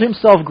humbled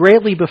himself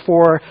greatly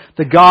before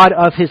the God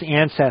of his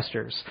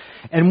ancestors.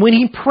 And when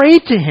he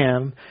prayed to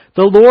him,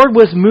 the Lord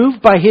was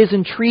moved by his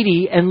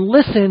entreaty and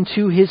listened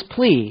to his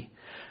plea.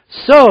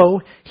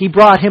 So he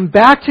brought him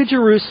back to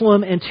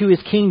Jerusalem and to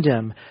his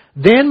kingdom.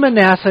 Then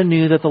Manasseh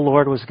knew that the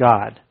Lord was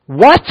God."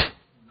 What?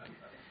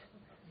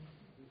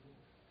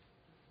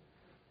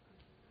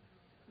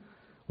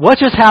 What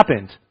just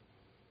happened?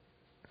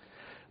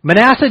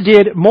 Manasseh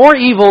did more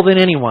evil than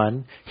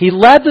anyone. He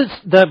led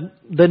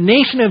the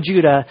nation of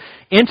Judah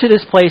into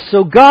this place,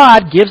 so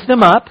God gives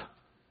them up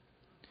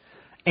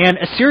And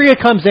Assyria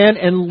comes in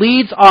and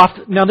leads off.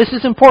 Now this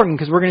is important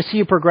because we're going to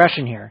see a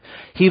progression here.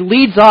 He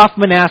leads off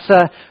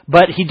Manasseh,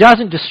 but he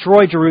doesn't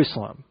destroy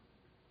Jerusalem.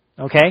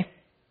 Okay?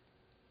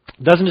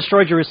 Doesn't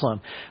destroy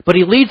Jerusalem. But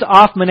he leads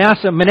off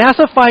Manasseh.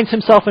 Manasseh finds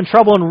himself in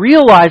trouble and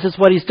realizes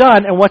what he's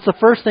done. And what's the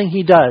first thing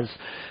he does?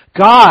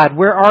 God,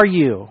 where are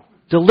you?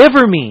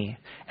 Deliver me.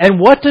 And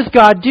what does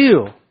God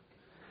do?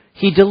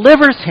 He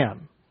delivers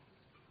him.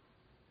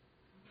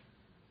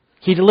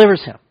 He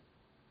delivers him.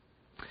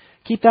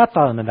 Keep that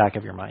thought in the back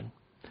of your mind.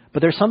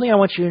 But there's something I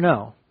want you to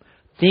know.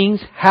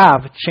 Things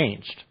have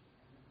changed.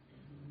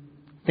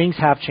 Things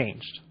have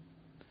changed.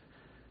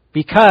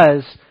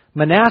 Because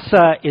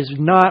Manasseh is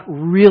not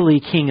really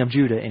king of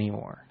Judah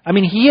anymore. I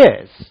mean, he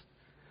is.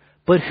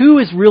 But who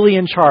is really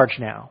in charge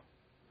now?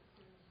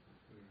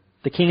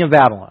 The king of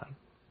Babylon.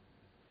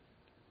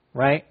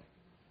 Right?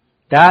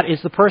 That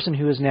is the person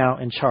who is now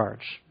in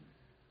charge.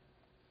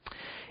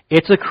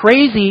 It's a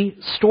crazy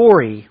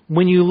story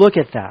when you look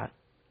at that.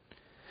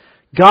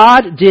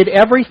 God did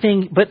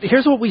everything, but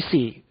here's what we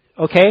see,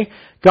 okay?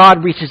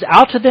 God reaches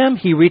out to them.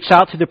 He reached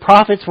out to the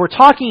prophets. We're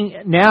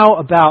talking now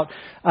about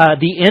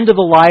the end of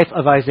the life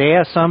of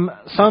Isaiah.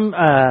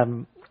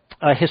 Some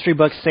history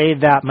books say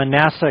that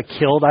Manasseh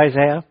killed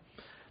Isaiah,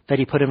 that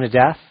he put him to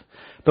death.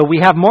 But we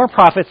have more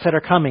prophets that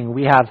are coming.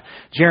 We have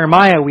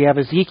Jeremiah, we have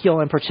Ezekiel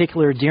in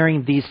particular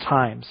during these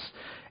times.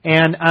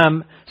 And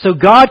so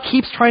God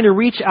keeps trying to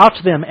reach out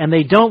to them, and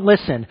they don't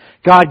listen.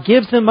 God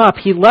gives them up.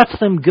 He lets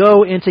them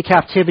go into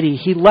captivity.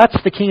 He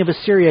lets the king of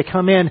Assyria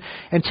come in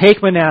and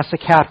take Manasseh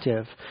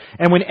captive.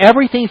 And when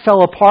everything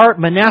fell apart,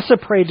 Manasseh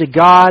prayed to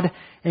God,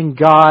 and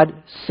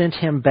God sent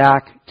him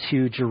back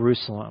to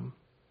Jerusalem.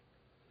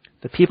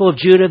 The people of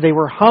Judah, they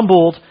were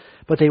humbled,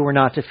 but they were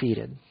not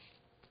defeated.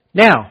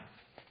 Now,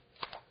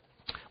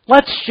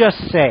 let's just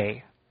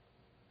say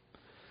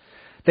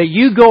that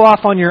you go off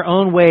on your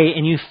own way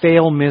and you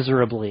fail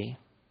miserably.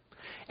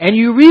 And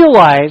you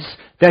realize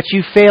that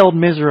you failed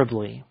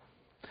miserably.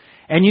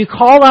 And you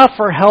call out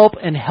for help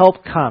and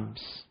help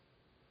comes.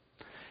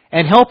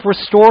 And help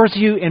restores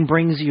you and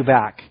brings you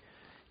back.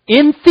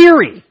 In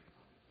theory,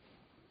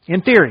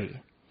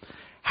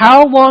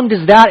 how long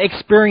does that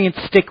experience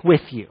stick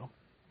with you?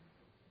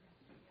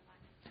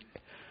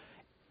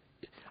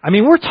 I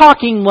mean, we're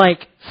talking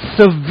like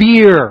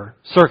severe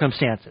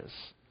circumstances.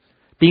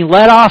 Being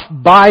let off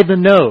by the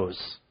nose.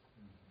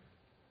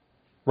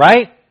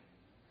 Right?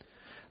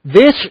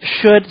 This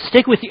should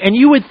stick with you. And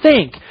you would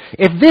think,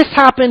 if this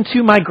happened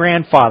to my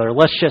grandfather,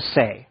 let's just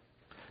say,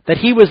 that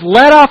he was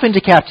led off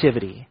into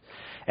captivity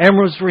and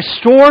was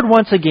restored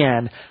once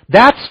again,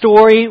 that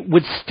story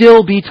would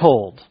still be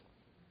told.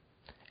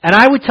 And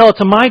I would tell it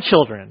to my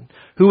children,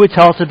 who would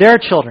tell it to their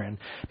children,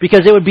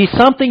 because it would be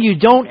something you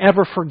don't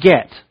ever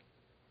forget.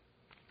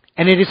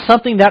 And it is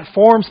something that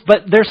forms, but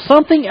there's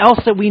something else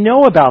that we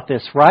know about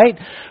this, right?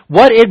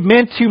 What it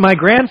meant to my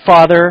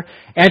grandfather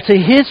and to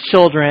his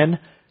children,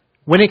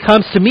 when it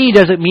comes to me,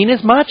 does it mean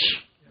as much?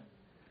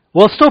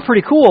 Well, it's still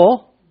pretty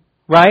cool,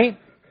 right?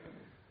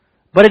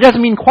 But it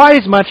doesn't mean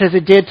quite as much as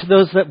it did to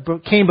those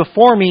that came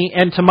before me,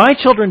 and to my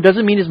children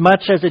doesn't mean as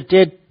much as it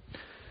did.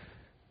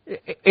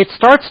 It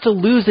starts to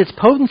lose its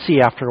potency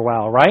after a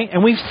while, right?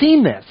 And we've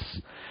seen this.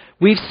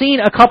 We've seen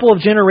a couple of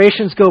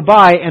generations go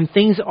by and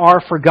things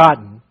are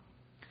forgotten.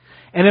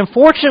 And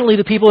unfortunately,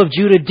 the people of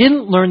Judah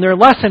didn't learn their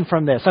lesson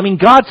from this. I mean,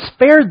 God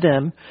spared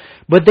them,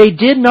 but they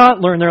did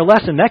not learn their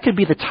lesson. That could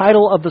be the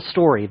title of the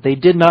story. They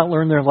did not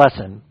learn their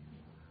lesson.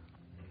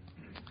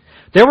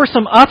 There were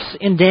some ups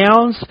and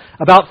downs.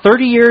 About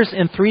 30 years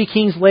and 3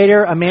 kings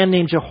later, a man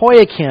named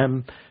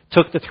Jehoiakim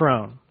took the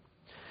throne.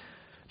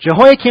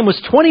 Jehoiakim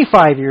was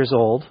 25 years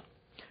old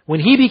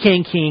when he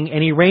became king,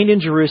 and he reigned in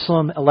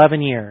Jerusalem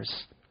 11 years.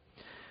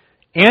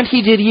 And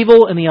he did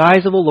evil in the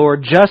eyes of the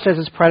Lord, just as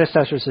his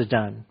predecessors had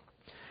done.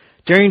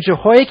 During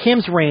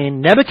Jehoiakim's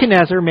reign,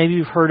 Nebuchadnezzar, maybe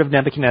you've heard of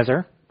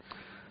Nebuchadnezzar,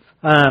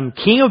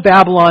 king of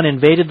Babylon,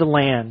 invaded the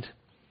land.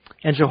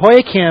 And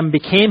Jehoiakim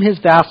became his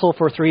vassal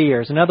for 3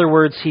 years. In other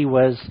words, he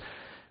was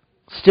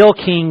still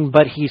king,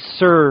 but he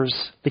serves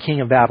the king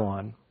of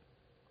Babylon.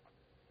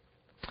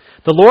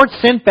 The Lord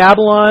sent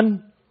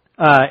Babylon,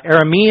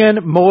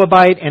 Aramean,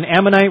 Moabite, and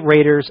Ammonite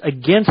raiders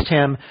against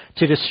him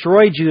to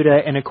destroy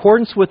Judah in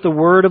accordance with the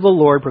word of the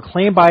Lord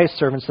proclaimed by his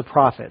servants the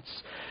prophets.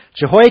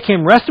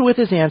 Jehoiakim rested with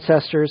his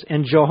ancestors,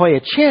 and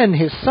Jehoiachin,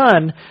 his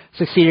son,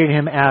 succeeded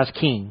him as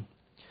king.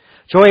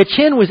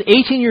 Jehoiachin was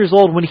 18 years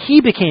old when he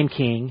became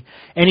king,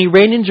 and he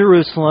reigned in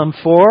Jerusalem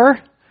for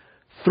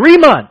 3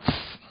 months.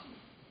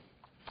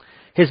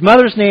 His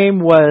mother's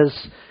name was,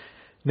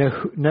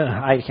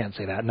 Nehushta,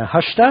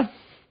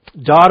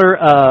 daughter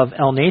of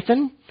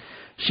Elnathan.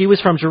 She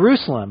was from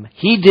Jerusalem.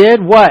 He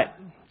did what,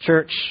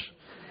 church?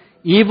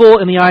 Evil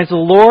in the eyes of the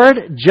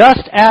Lord,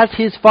 just as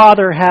his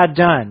father had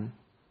done.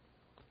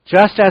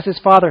 Just as his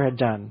father had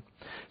done.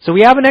 So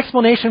we have an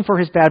explanation for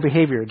his bad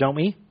behavior, don't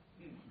we?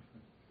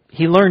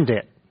 He learned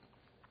it.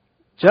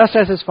 just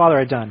as his father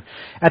had done.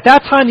 At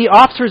that time, the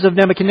officers of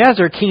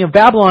Nebuchadnezzar, king of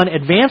Babylon,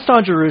 advanced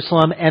on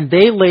Jerusalem, and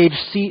they laid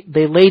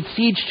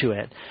siege to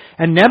it.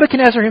 And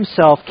Nebuchadnezzar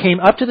himself came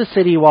up to the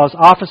city while his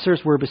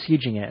officers were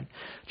besieging it.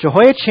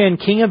 Jehoiachin,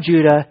 king of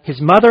Judah, his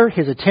mother,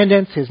 his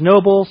attendants, his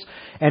nobles,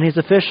 and his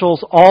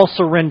officials all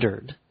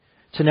surrendered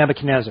to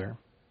Nebuchadnezzar.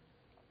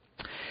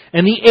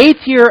 In the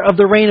 8th year of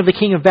the reign of the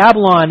king of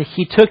Babylon,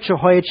 he took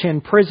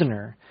Jehoiachin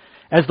prisoner.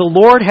 As the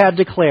Lord had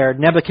declared,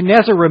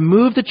 Nebuchadnezzar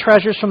removed the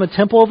treasures from the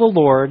temple of the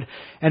Lord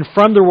and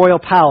from the royal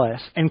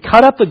palace, and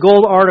cut up the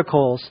gold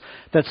articles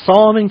that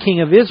Solomon king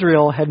of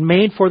Israel had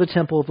made for the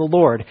temple of the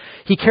Lord.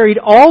 He carried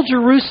all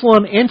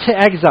Jerusalem into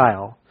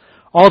exile,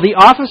 all the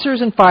officers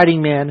and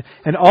fighting men,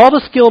 and all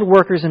the skilled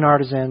workers and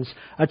artisans,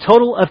 a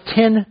total of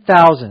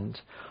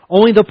 10,000.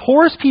 Only the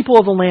poorest people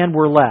of the land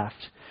were left.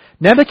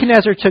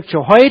 Nebuchadnezzar took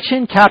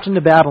Jehoiachin captain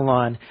to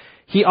Babylon.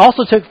 He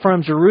also took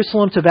from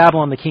Jerusalem to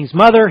Babylon the king's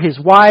mother, his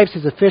wives,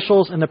 his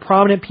officials, and the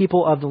prominent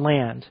people of the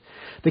land.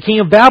 The king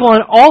of Babylon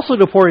also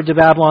deported to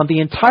Babylon the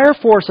entire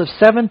force of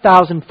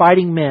 7,000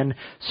 fighting men,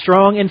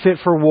 strong and fit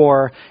for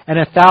war, and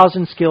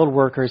 1,000 skilled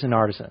workers and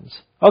artisans.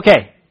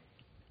 Okay.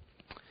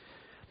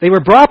 They were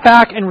brought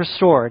back and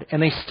restored,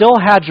 and they still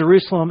had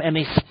Jerusalem, and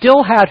they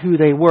still had who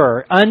they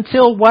were,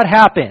 until what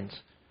happened?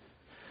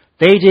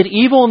 They did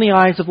evil in the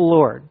eyes of the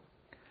Lord.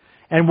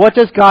 And what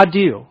does God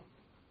do?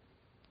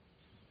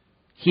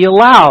 He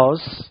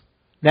allows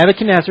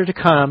Nebuchadnezzar to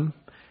come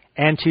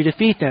and to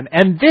defeat them.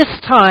 And this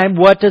time,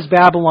 what does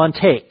Babylon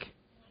take?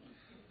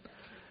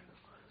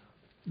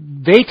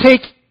 They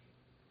take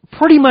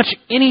pretty much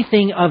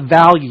anything of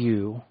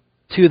value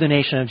to the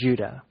nation of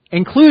Judah,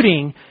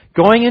 including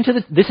going into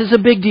this is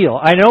a big deal.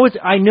 I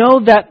know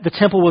that the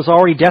temple was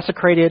already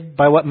desecrated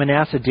by what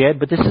Manasseh did,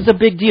 but this is a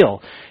big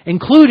deal,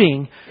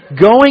 including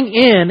going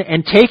in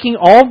and taking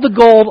all the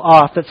gold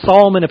off that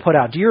Solomon had put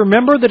out. Do you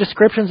remember the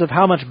descriptions of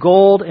how much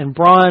gold and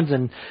bronze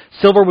and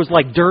silver was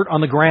like dirt on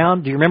the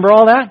ground? Do you remember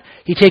all that?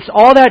 He takes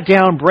all that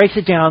down, breaks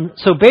it down.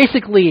 So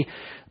basically,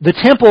 the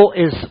temple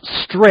is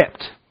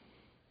stripped.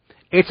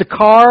 It's a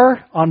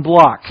car on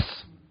blocks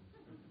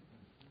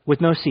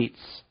with no seats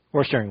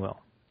or steering wheel.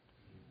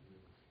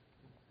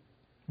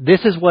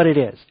 This is what it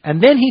is.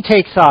 And then he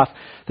takes off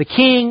the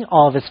king,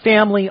 all of his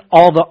family,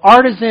 all the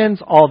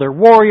artisans, all their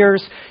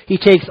warriors. He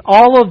takes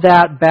all of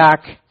that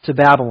back to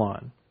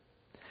Babylon.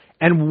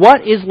 And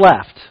what is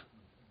left?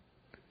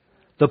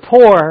 The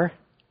poor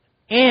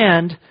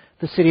and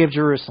the city of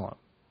Jerusalem.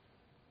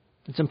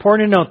 It's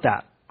important to note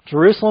that.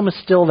 Jerusalem is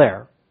still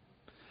there.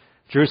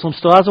 Jerusalem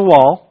still has a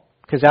wall,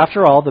 because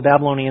after all, the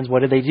Babylonians, what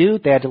did they do?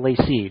 They had to lay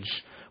siege.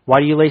 Why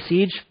do you lay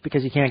siege?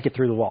 Because you can't get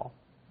through the wall.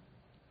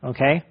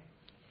 Okay?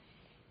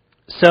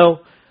 So,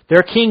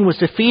 their king was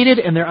defeated,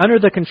 and they're under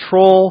the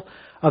control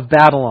of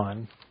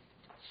Babylon.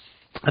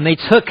 And they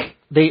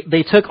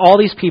took all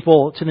these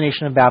people to the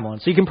nation of Babylon.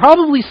 So you can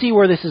probably see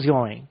where this is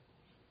going.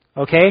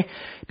 Okay?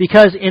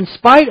 Because in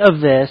spite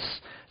of this,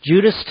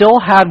 Judah still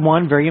had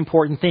one very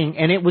important thing.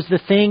 And it was the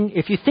thing,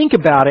 if you think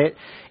about it,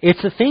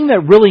 it's the thing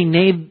that really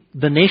made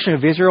the nation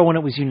of Israel when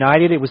it was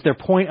united. It was their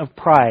point of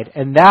pride.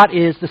 And that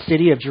is the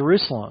city of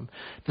Jerusalem.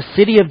 The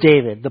city of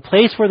David. The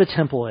place where the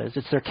temple is.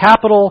 It's their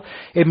capital.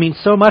 It means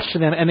so much to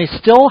them. And they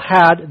still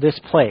had this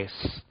place.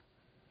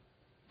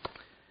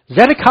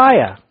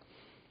 Zedekiah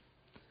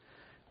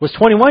was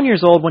 21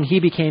 years old when he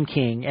became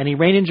king. And he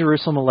reigned in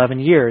Jerusalem 11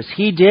 years.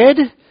 He did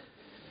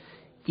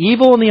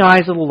evil in the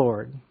eyes of the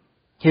Lord,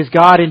 his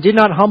God, and did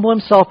not humble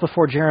himself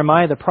before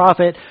Jeremiah the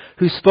prophet,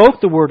 who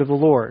spoke the word of the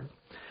Lord.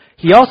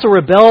 He also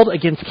rebelled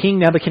against King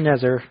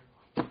Nebuchadnezzar.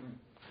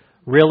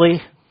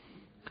 Really?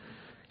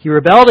 He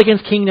rebelled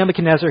against King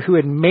Nebuchadnezzar, who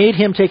had made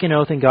him take an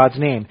oath in God's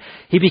name.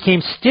 He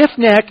became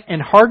stiff-necked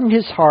and hardened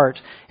his heart,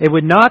 and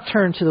would not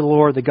turn to the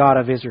Lord, the God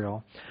of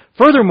Israel.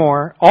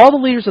 Furthermore, all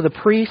the leaders of the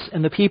priests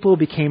and the people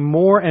became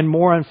more and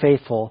more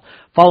unfaithful,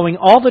 following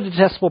all the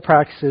detestable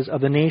practices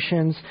of the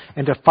nations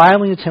and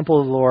defiling the temple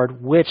of the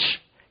Lord, which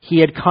he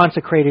had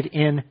consecrated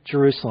in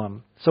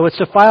Jerusalem. So it's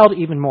defiled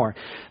even more.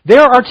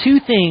 There are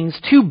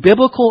two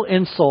biblical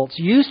insults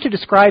used to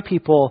describe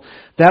people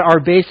that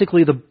are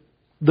basically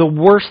the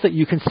worst that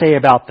you can say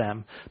about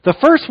them. The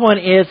first one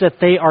is that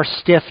they are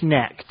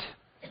stiff-necked.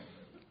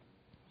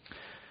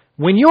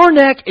 When your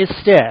neck is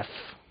stiff,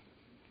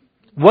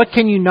 what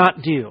can you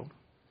not do?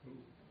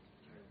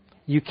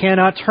 You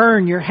cannot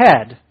turn your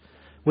head,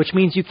 which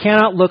means you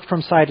cannot look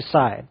from side to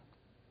side.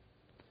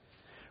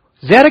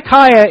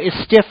 Zedekiah is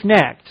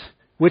stiff-necked,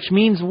 which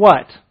means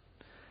what?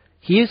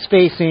 He is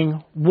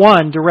facing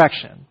one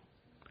direction.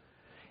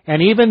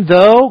 And even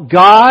though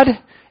God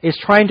is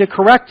trying to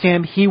correct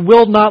him, he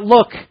will not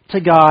look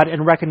to God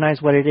and recognize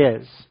what it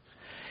is.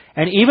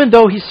 And even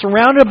though he's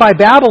surrounded by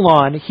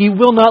Babylon, he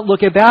will not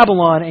look at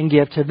Babylon and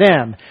give to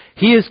them.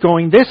 He is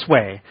going this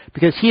way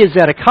because he is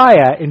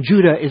Zedekiah and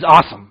Judah is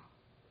awesome.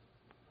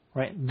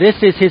 Right? This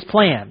is his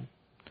plan.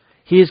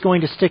 He is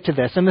going to stick to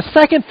this. And the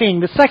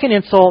second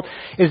insult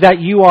is that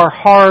you are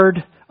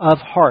hard of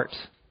heart.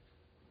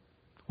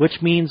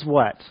 Which means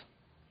what?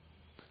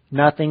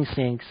 Nothing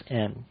sinks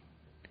in.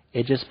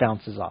 It just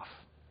bounces off.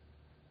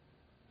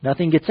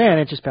 Nothing gets in,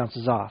 it just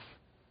bounces off.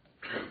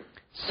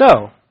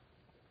 So,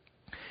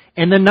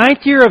 in the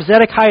 9th year of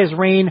Zedekiah's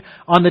reign,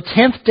 on the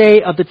 10th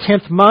day of the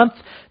 10th month,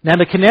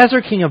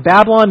 Nebuchadnezzar, king of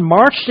Babylon,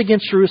 marched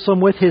against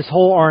Jerusalem with his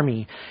whole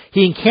army.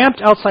 He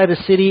encamped outside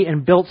the city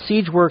and built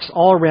siege works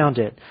all around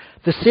it.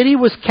 The city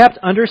was kept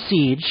under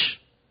siege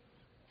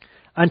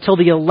until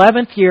the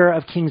 11th year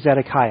of King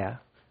Zedekiah.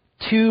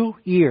 2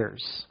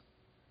 years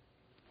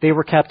they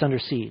were kept under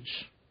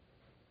siege.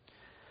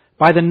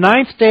 By the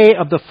 9th day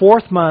of the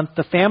 4th month,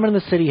 the famine in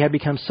the city had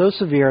become so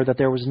severe that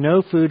there was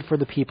no food for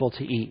the people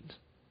to eat.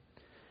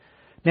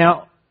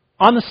 Now,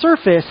 on the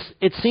surface,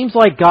 it seems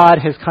like God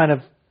has kind of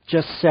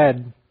just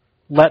said,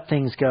 let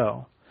things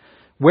go.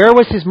 Where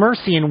was his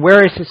mercy and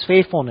where is his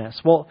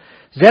faithfulness? Well,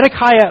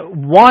 Zedekiah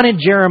wanted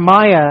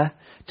Jeremiah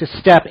to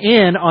step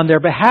in on their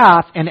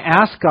behalf and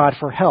ask God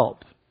for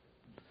help.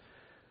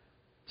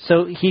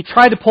 So he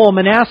tried to pull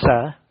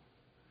Manasseh.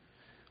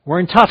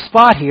 We're in a tough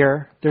spot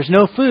here. There's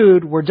no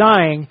food. We're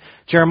dying.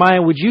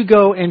 Jeremiah, would you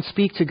go and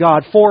speak to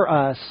God for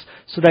us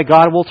so that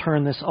God will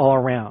turn this all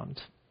around?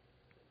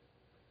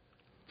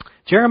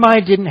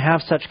 Jeremiah didn't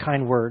have such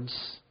kind words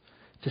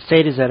to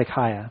say to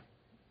Zedekiah.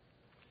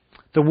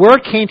 The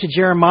word came to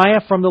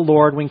Jeremiah from the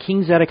Lord when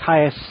King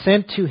Zedekiah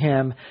sent to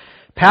him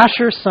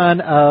Pashur, son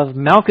of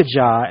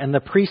Malchijah, and the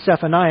priest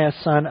Zephaniah,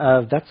 son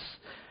of, that's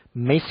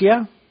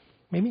Maaseiah,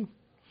 maybe?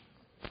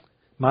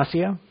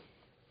 Maaseiah?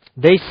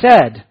 They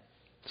said,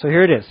 so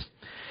here it is,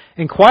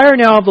 inquire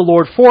now of the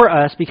Lord for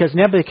us, because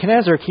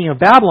Nebuchadnezzar, king of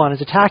Babylon,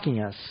 is attacking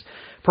us.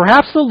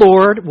 Perhaps the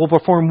Lord will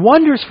perform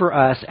wonders for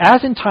us,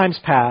 as in times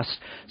past,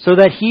 so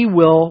that he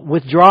will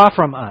withdraw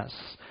from us.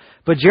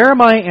 But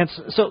Jeremiah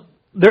answered, so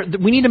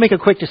we need to make a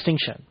quick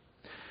distinction.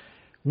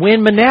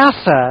 When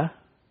Manasseh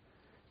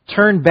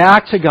turned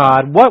back to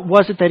God, what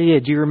was it that he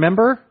did? Do you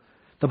remember?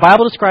 The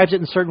Bible describes it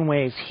in certain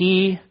ways.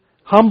 He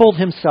humbled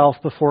himself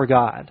before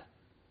God.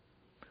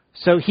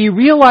 So he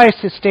realized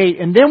his state,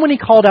 and then when he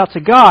called out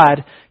to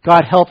God,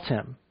 God helped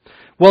him.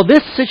 Well,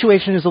 this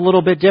situation is a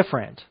little bit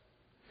different.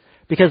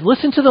 Because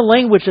listen to the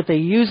language that they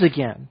use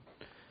again.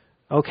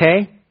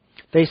 Okay?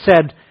 They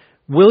said,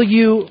 will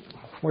you,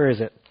 where is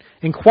it?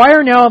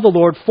 Inquire now of the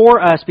Lord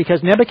for us, because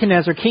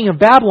Nebuchadnezzar, king of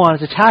Babylon,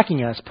 is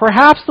attacking us.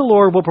 Perhaps the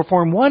Lord will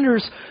perform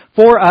wonders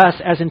for us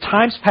as in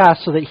times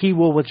past, so that he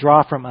will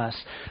withdraw from us.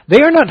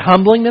 They are not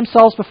humbling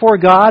themselves before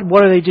God.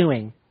 What are they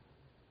doing?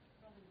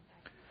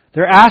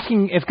 They're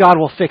asking if God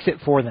will fix it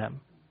for them.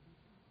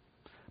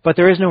 But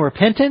there is no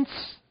repentance.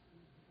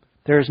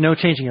 There is no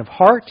changing of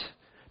heart.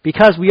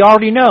 Because we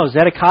already know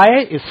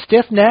Zedekiah is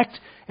stiff-necked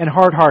and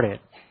hard-hearted.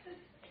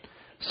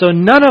 So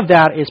none of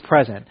that is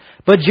present.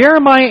 But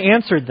Jeremiah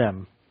answered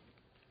them,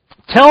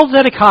 tell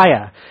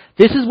Zedekiah,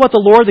 this is what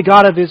the Lord, the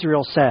God of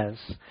Israel, says.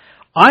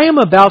 I am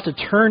about to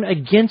turn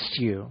against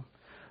you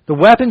the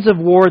weapons of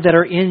war that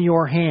are in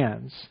your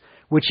hands,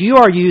 which you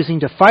are using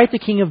to fight the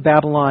king of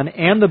Babylon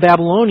and the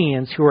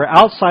Babylonians who are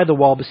outside the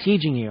wall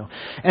besieging you.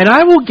 And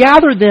I will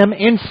gather them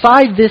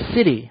inside this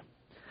city.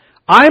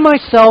 I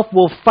myself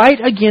will fight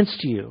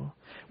against you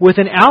with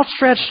an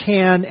outstretched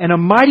hand and a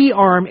mighty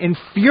arm in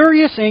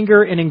furious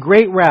anger and in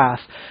great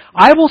wrath.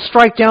 I will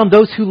strike down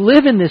those who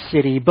live in this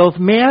city, both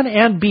man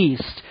and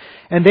beast,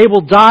 and they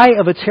will die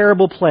of a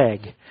terrible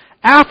plague.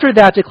 After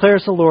that,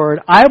 declares the Lord,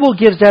 I will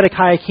give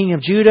Zedekiah, king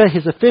of Judah,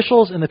 his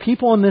officials, and the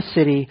people in this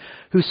city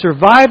who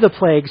survived the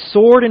plague,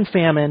 sword and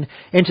famine,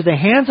 into the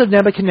hands of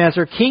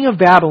Nebuchadnezzar, king of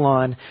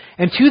Babylon,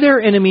 and to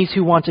their enemies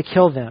who want to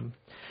kill them.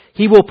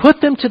 He will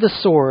put them to the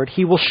sword.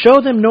 He will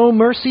show them no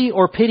mercy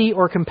or pity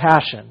or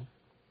compassion.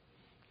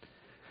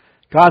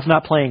 God's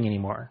not playing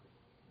anymore.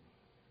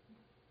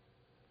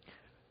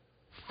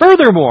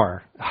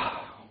 Furthermore,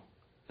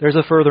 there's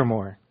a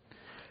furthermore.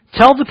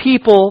 Tell the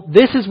people,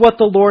 this is what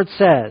the Lord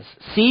says.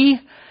 See,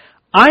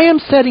 I am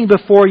setting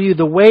before you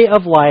the way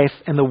of life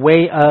and the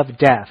way of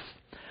death.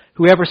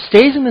 Whoever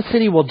stays in the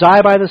city will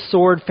die by the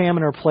sword,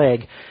 famine, or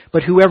plague.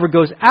 But whoever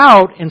goes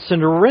out and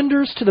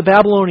surrenders to the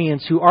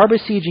Babylonians who are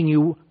besieging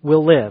you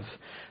will live.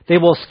 They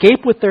will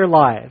escape with their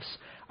lives.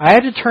 I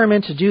have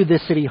determined to do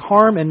this city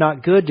harm and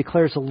not good,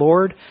 declares the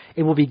Lord.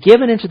 It will be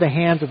given into the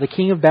hands of the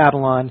king of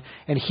Babylon,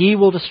 and he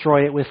will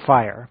destroy it with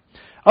fire.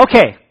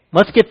 Okay,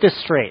 let's get this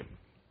straight.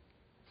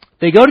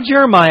 They go to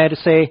Jeremiah to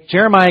say,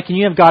 Jeremiah, can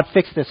you have God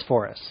fix this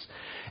for us?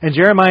 And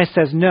Jeremiah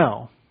says,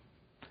 no.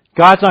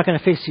 God's not going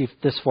to fix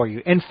this for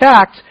you. In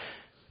fact,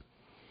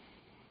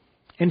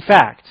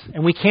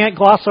 and we can't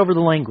gloss over the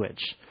language,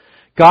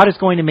 God is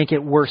going to make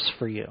it worse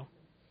for you.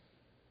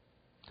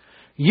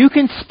 You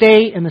can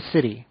stay in the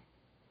city,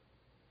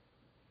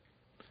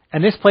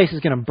 and this place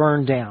is going to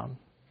burn down.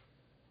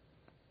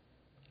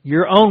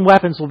 Your own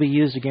weapons will be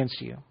used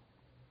against you.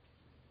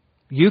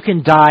 You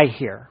can die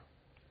here.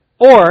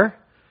 Or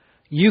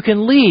you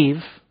can leave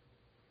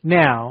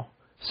now,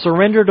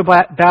 surrender to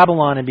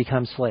Babylon, and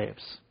become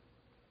slaves.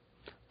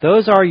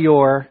 Those are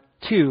your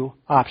two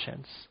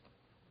options.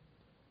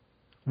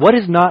 What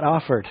is not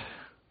offered?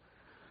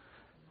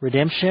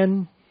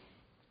 Redemption,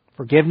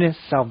 forgiveness,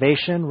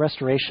 salvation,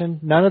 restoration.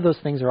 None of those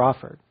things are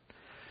offered.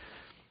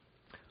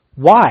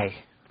 Why?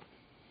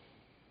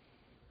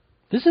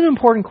 This is an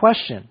important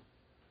question.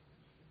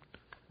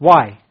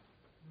 Why?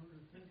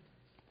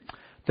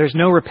 There's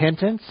no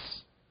repentance.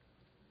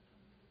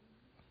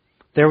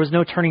 There was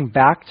no turning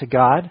back to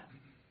God.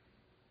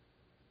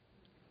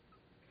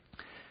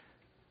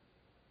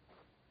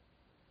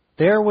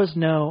 There was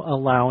no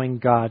allowing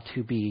God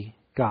to be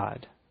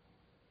God.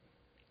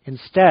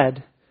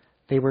 Instead,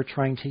 they were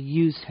trying to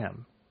use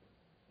Him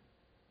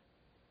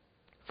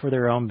for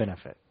their own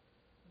benefit,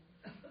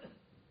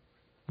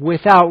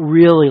 without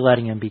really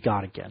letting Him be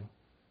God again.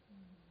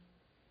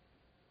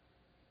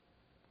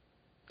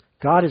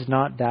 God is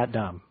not that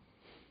dumb.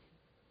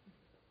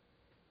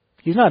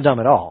 He's not dumb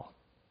at all.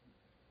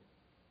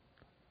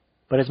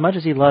 But as much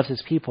as He loves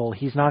His people,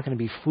 He's not going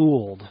to be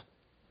fooled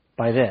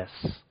by this.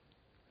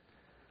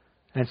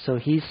 And so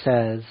He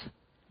says,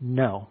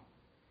 no.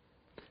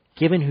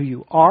 Given who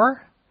you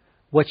are,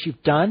 what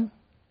you've done,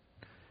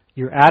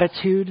 your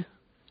attitude,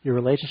 your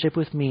relationship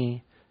with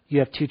me, you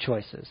have two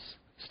choices.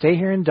 Stay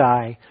here and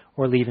die,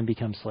 or leave and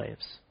become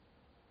slaves.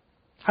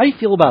 How do you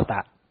feel about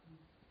that?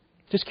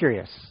 Just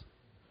curious.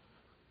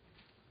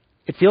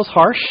 It feels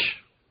harsh.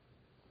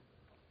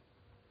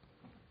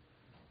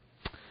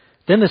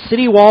 Then the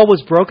city wall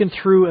was broken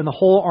through, and the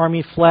whole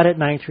army fled at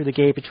night through the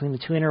gate between the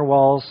two inner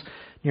walls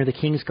near the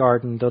king's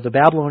garden, though the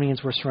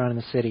Babylonians were surrounding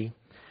the city.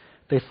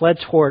 They fled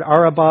toward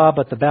Arabah,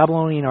 but the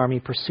Babylonian army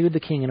pursued the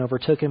king and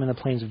overtook him in the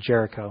plains of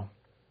Jericho.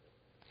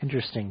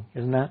 Interesting,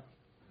 isn't that?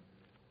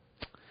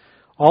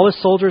 All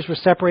his soldiers were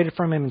separated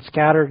from him and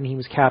scattered, and he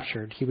was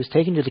captured. He was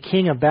taken to the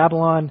king of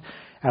Babylon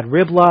at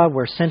Riblah,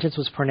 where sentence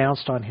was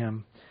pronounced on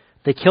him.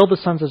 They killed the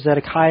sons of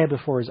Zedekiah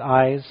before his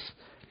eyes.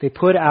 They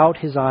put out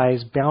his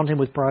eyes, bound him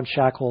with bronze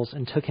shackles,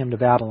 and took him to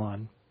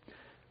Babylon.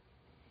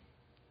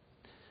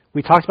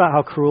 We talked about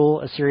how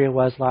cruel Assyria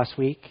was last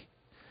week.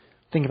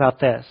 Think about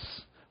this.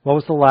 What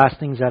was the last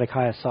thing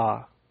Zedekiah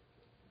saw?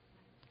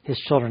 His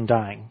children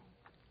dying.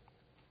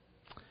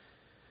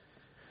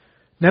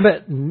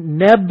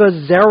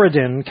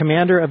 Nebuzaradan,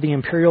 commander of the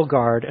imperial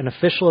guard, an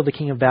official of the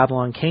king of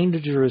Babylon, came to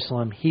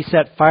Jerusalem. He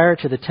set fire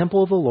to the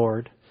temple of the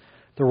Lord,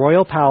 the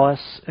royal palace,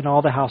 and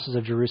all the houses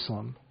of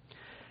Jerusalem.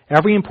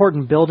 Every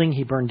important building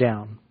he burned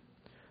down.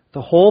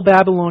 The whole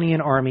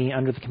Babylonian army,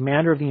 under the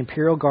commander of the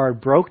imperial guard,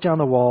 broke down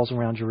the walls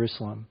around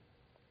Jerusalem.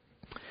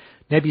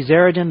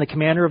 Nebuzaradan, the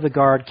commander of the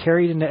guard,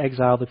 carried into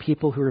exile the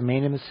people who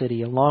remained in the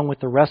city, along with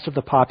the rest of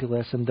the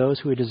populace and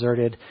those who had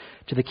deserted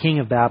to the king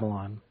of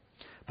Babylon.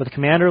 But the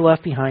commander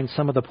left behind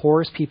some of the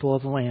poorest people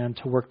of the land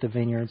to work the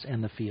vineyards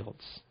and the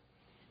fields.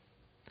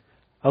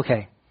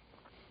 Okay.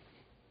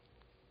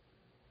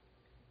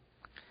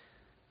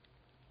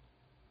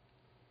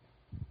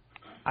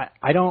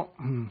 I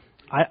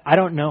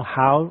don't know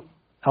how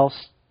else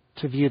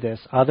to view this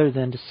other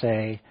than to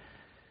say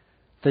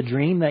the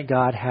dream that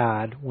God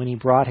had when He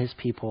brought His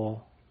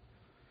people,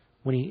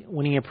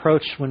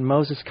 when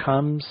Moses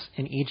comes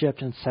in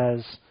Egypt and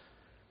says,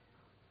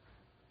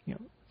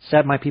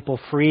 set my people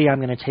free,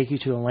 I'm going to take you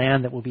to a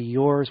land that will be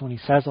yours. When He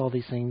says all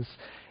these things,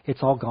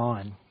 it's all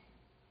gone.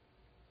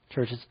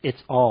 Church,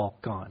 it's all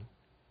gone.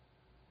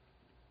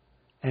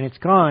 And it's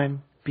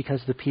gone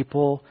because the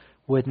people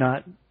would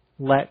not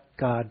let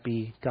God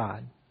be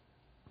God.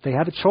 They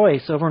had a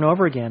choice over and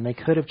over again. They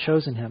could have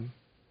chosen Him.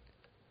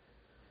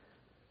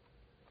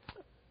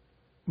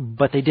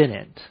 But they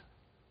didn't.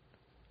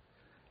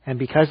 And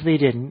because they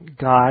didn't,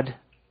 God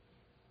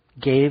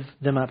gave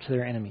them up to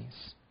their enemies.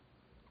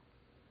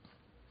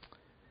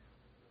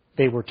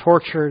 They were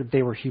tortured,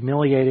 they were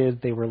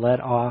humiliated, they were let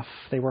off,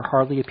 they were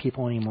hardly a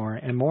people anymore.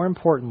 And more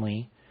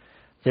importantly,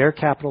 their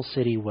capital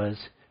city was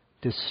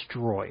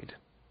destroyed.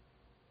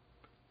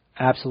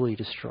 Absolutely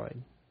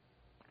destroyed.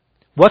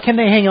 What can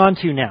they hang on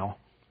to now?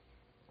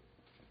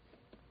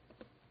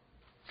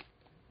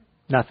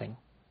 Nothing.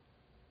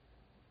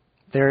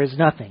 There is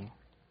nothing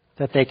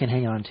that they can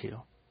hang on to.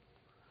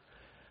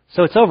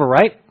 So it's over,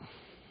 right?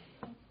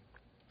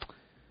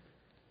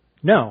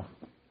 No,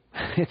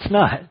 it's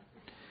not.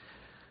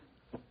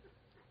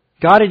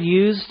 God had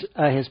used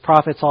His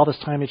prophets all this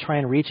time to try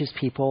and reach His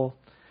people.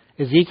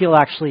 Ezekiel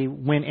actually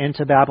went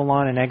into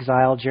Babylon in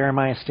exile.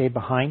 Jeremiah stayed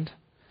behind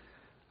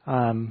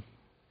and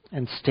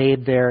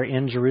stayed there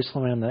in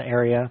Jerusalem and in the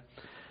area.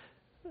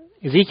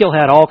 Ezekiel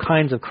had all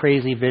kinds of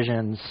crazy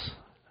visions.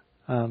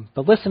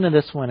 But listen to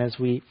this one as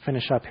we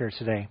finish up here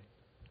today.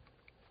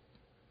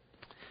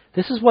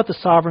 This is what the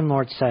sovereign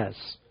Lord says.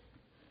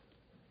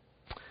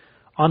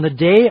 On the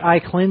day I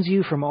cleanse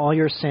you from all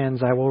your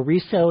sins, I will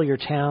resettle your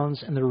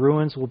towns, and the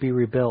ruins will be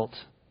rebuilt.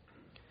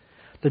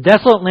 The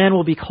desolate land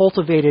will be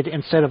cultivated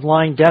instead of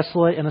lying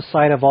desolate in the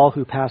sight of all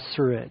who pass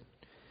through it.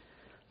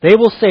 They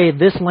will say,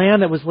 this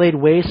land that was laid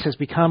waste has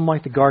become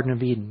like the Garden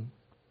of Eden.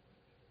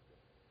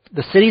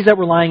 The cities that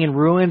were lying in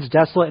ruins,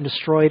 desolate and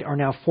destroyed, are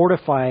now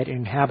fortified and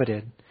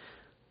inhabited.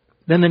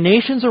 Then the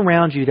nations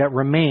around you that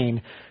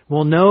remain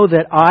will know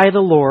that I, the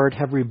Lord,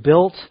 have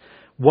rebuilt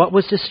what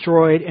was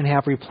destroyed and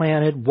have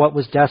replanted what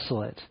was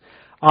desolate.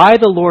 I,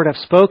 the Lord, have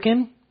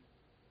spoken.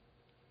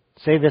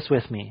 Say this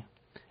with me.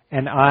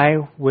 And I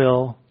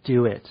will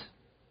do it.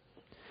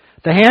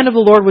 The hand of the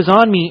Lord was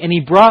on me, and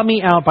He brought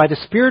me out by the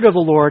Spirit of the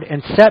Lord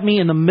and set me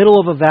in the middle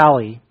of a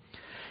valley.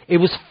 It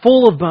was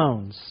full of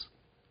bones.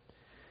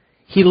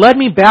 He led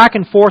me back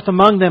and forth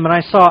among them, and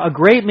I saw a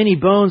great many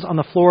bones on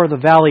the floor of the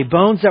valley,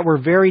 bones that were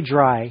very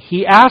dry.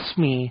 He asked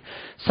me,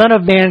 Son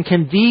of man,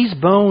 can these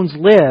bones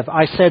live?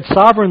 I said,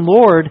 Sovereign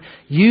Lord,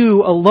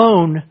 you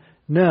alone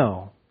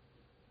know.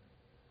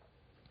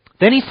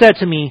 Then He said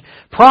to me,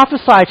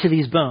 Prophesy to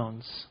these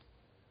bones,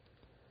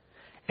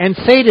 and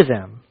say to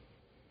them,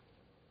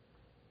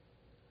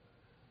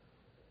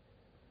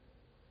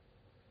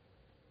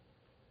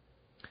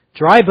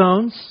 Dry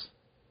bones,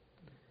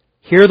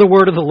 hear the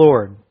word of the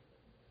Lord.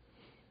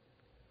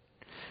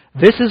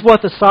 This is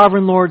what the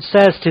Sovereign Lord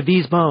says to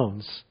these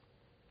bones.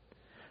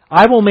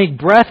 I will make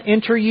breath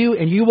enter you,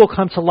 and you will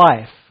come to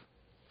life.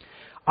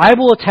 I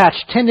will attach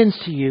tendons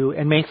to you,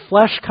 and make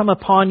flesh come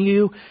upon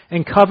you,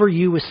 and cover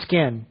you with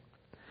skin.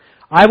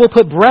 I will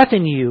put breath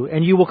in you,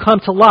 and you will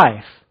come to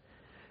life.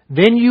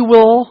 Then you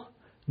will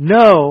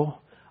know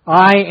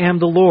I am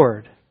the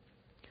Lord.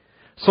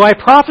 So I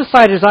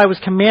prophesied as I was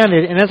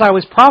commanded, and as I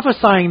was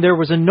prophesying, there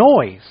was a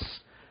noise,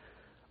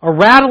 a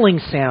rattling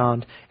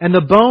sound, and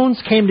the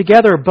bones came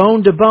together,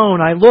 bone to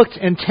bone. I looked,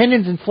 and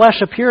tendons and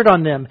flesh appeared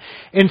on them,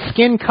 and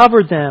skin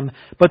covered them,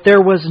 but there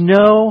was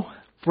no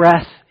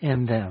breath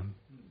in them.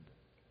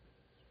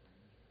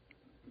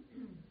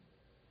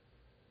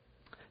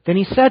 Then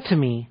He said to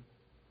me,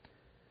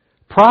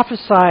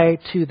 Prophesy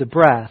to the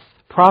breath,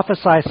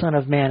 prophesy, Son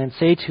of man, and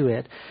say to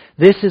it,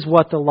 This is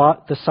what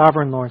the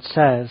Sovereign Lord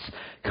says.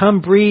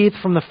 Come breathe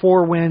from the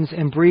four winds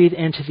and breathe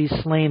into these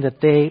slain that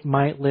they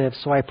might live.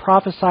 So I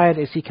prophesied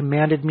as He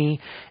commanded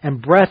me,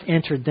 and breath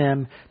entered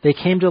them. They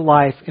came to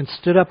life and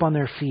stood up on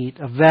their feet,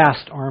 a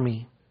vast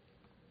army.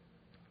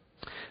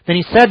 Then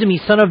He said to me,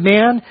 Son of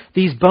man,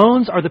 these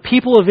bones are the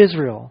people of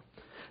Israel.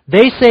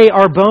 They say,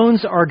 Our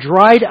bones are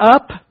dried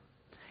up,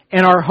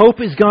 and our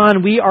hope is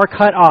gone. We are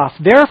cut off.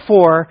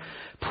 Therefore,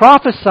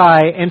 prophesy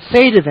and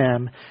say to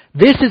them,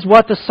 This is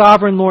what the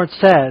Sovereign Lord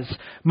says.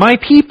 My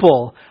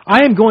people,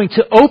 I am going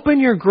to open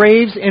your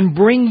graves and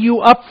bring you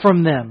up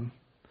from them.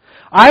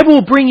 I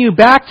will bring you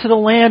back to the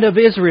land of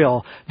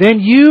Israel. Then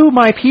you,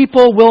 my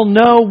people, will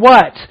know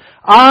what?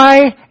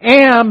 I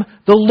am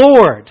the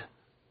Lord.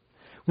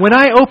 When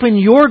I open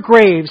your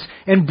graves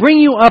and bring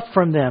you up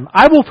from them,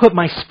 I will put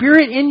my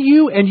Spirit in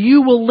you, and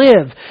you will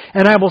live,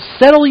 and I will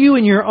settle you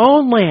in your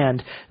own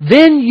land.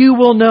 Then you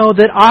will know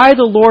that I,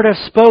 the Lord,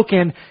 have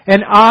spoken,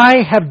 and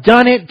I have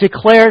done it,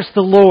 declares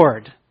the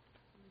Lord.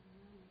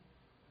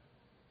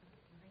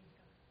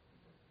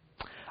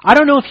 I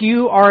don't know if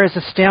you are as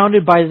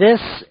astounded by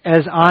this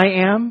as I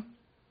am.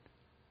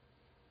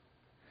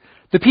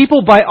 The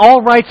people by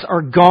all rights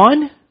are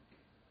gone,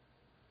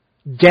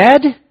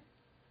 dead.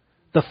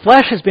 The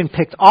flesh has been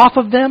picked off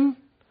of them.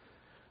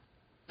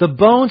 The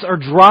bones are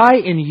dry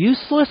and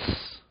useless.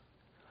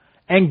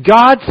 And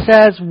God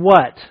says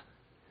what?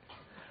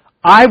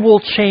 I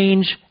will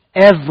change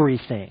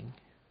everything.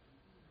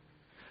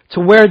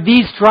 To where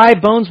these dry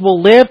bones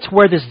will live, to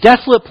where this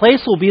desolate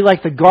place will be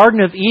like the Garden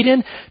of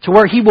Eden, to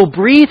where He will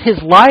breathe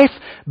His life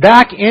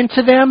back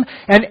into them,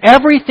 and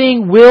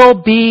everything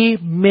will be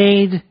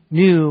made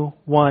new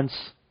once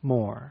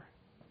more.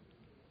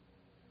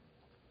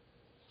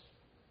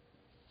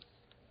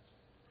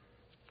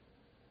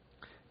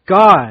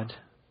 God,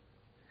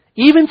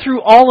 even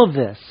through all of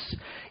this,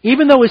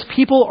 even though His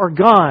people are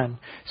gone,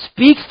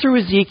 speaks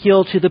through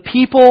Ezekiel to the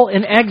people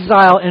in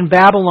exile in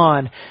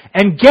Babylon.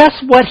 And guess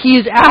what He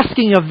is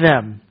asking of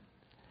them?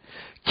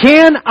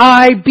 Can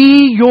I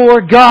be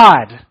your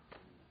God?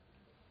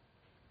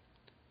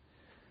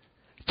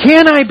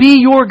 Can I be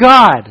your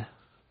God?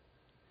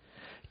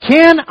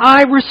 Can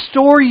I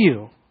restore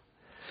you?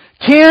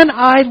 Can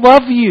I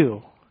love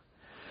you?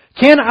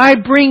 Can I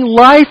bring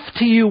life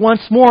to you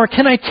once more?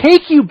 Can I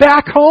take you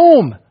back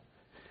home?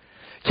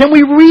 Can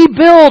we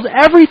rebuild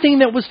everything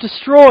that was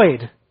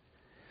destroyed?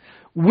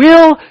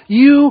 Will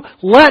you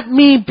let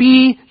me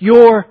be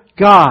your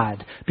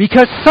God?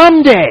 Because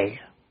someday,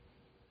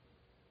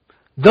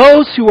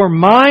 those who are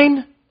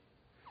mine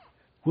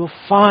will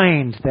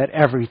find that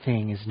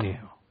everything is new.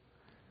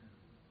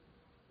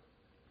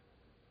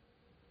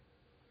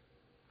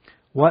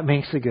 What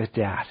makes a good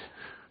dad?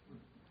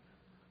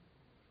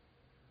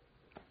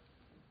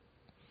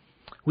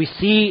 We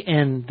see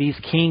in these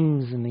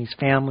kings and these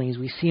families,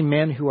 we see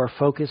men who are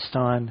focused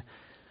on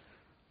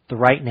the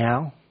right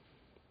now,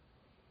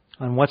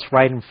 on what's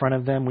right in front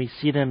of them. We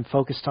see them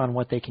focused on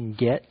what they can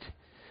get.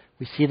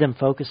 We see them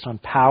focused on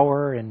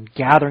power and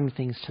gathering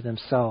things to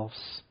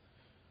themselves.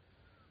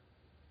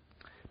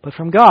 But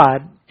from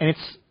God, and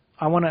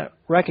I want to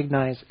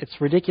recognize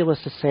it's ridiculous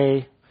to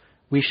say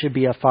we should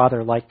be a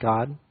father like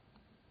God.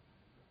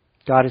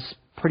 God is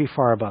pretty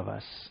far above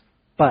us.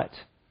 But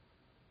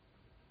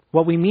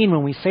what we mean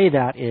when we say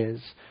that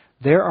is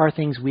there are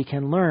things we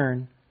can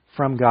learn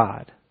from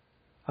God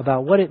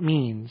about what it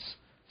means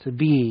to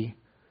be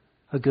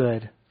a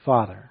good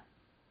father.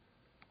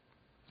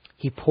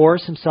 He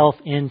pours Himself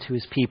into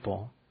His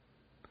people.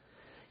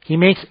 He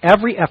makes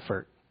every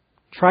effort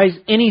tries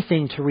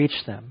anything to reach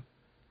them.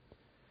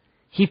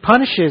 He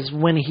punishes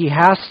when he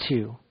has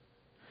to.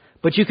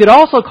 But you could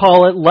also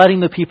call it letting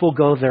the people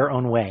go their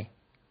own way.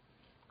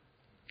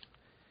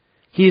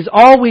 He is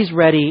always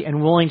ready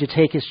and willing to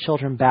take his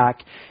children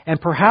back. And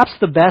perhaps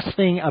the best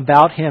thing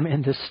about him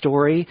in this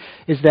story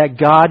is that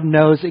God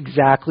knows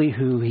exactly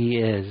who he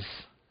is.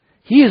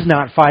 He is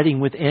not fighting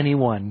with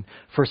anyone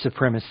for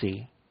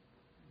supremacy,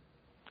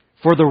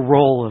 for the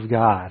role of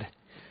God.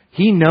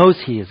 He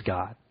knows he is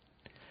God.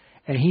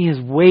 And he is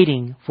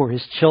waiting for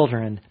his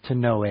children to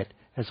know it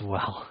as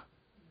well.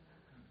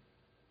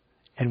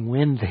 And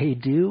when they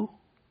do,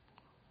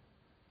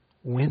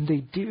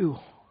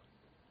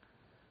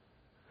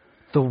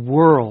 the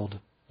world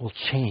will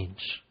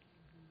change.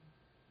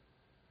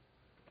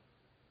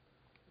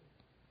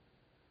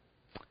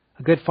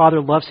 A good father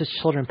loves his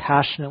children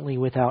passionately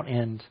without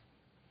end,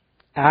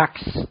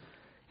 acts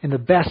in the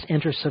best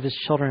interests of his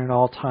children at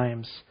all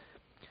times.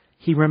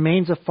 He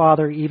remains a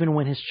father even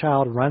when his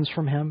child runs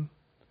from him,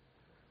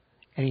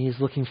 and he is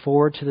looking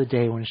forward to the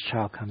day when his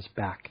child comes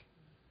back.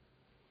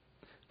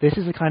 This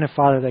is the kind of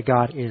father that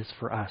God is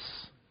for us.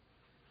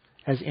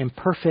 As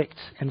imperfect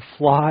and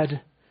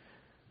flawed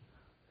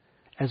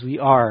as we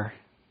are,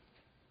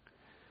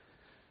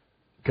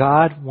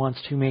 God wants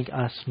to make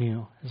us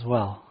new as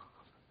well.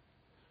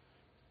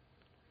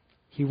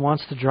 He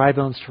wants the dry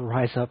bones to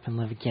rise up and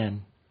live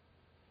again.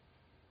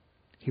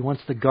 He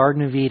wants the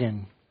Garden of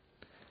Eden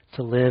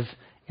to live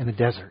in the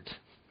desert.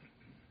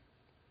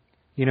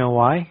 You know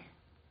why?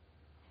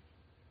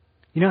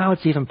 You know how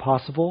it's even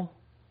possible?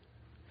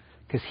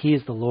 Because He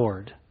is the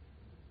Lord.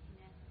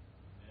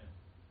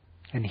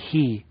 And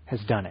He has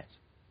done it.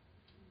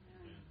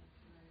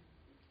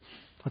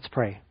 Let's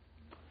pray.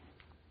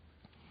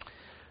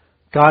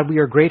 God, we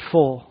are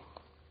grateful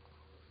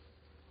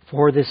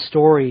for this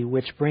story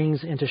which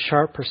brings into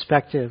sharp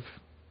perspective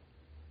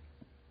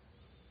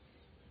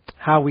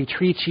how we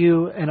treat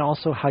you and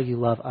also how you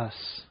love us.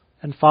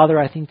 And Father,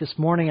 I think this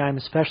morning I'm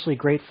especially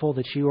grateful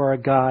that you are a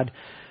God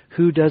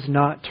who does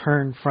not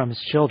turn from His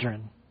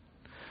children.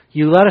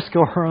 You let us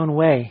go our own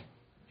way.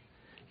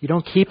 You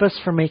don't keep us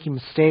from making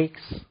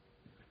mistakes.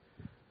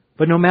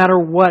 But no matter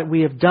what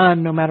we have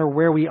done, no matter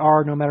where we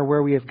are, no matter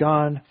where we have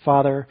gone,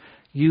 Father,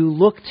 you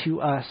look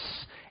to us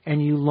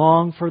and you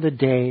long for the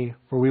day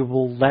where we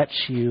will let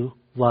you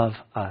love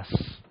us.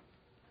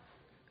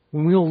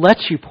 When we will let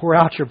you pour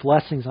out your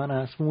blessings on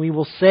us. When we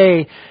will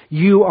say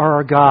you are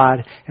our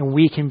God and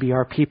we can be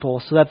our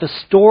people. So that the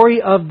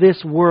story of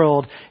this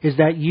world is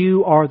that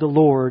you are the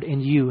Lord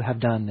and you have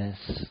done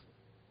this.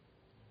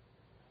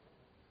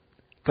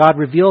 God,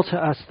 reveal to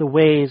us the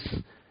ways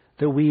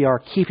that we are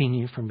keeping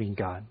you from being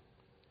God.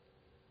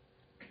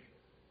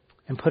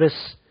 And put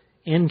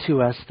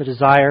into us the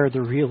desire,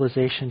 the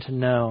realization to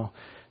know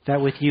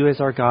that with you as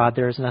our God,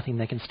 there is nothing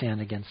that can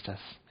stand against us.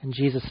 In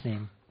Jesus'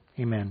 name,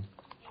 amen.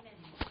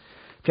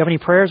 If you have any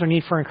prayers or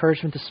need for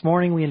encouragement this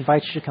morning, we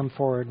invite you to come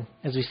forward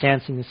as we stand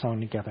and sing the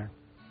song together.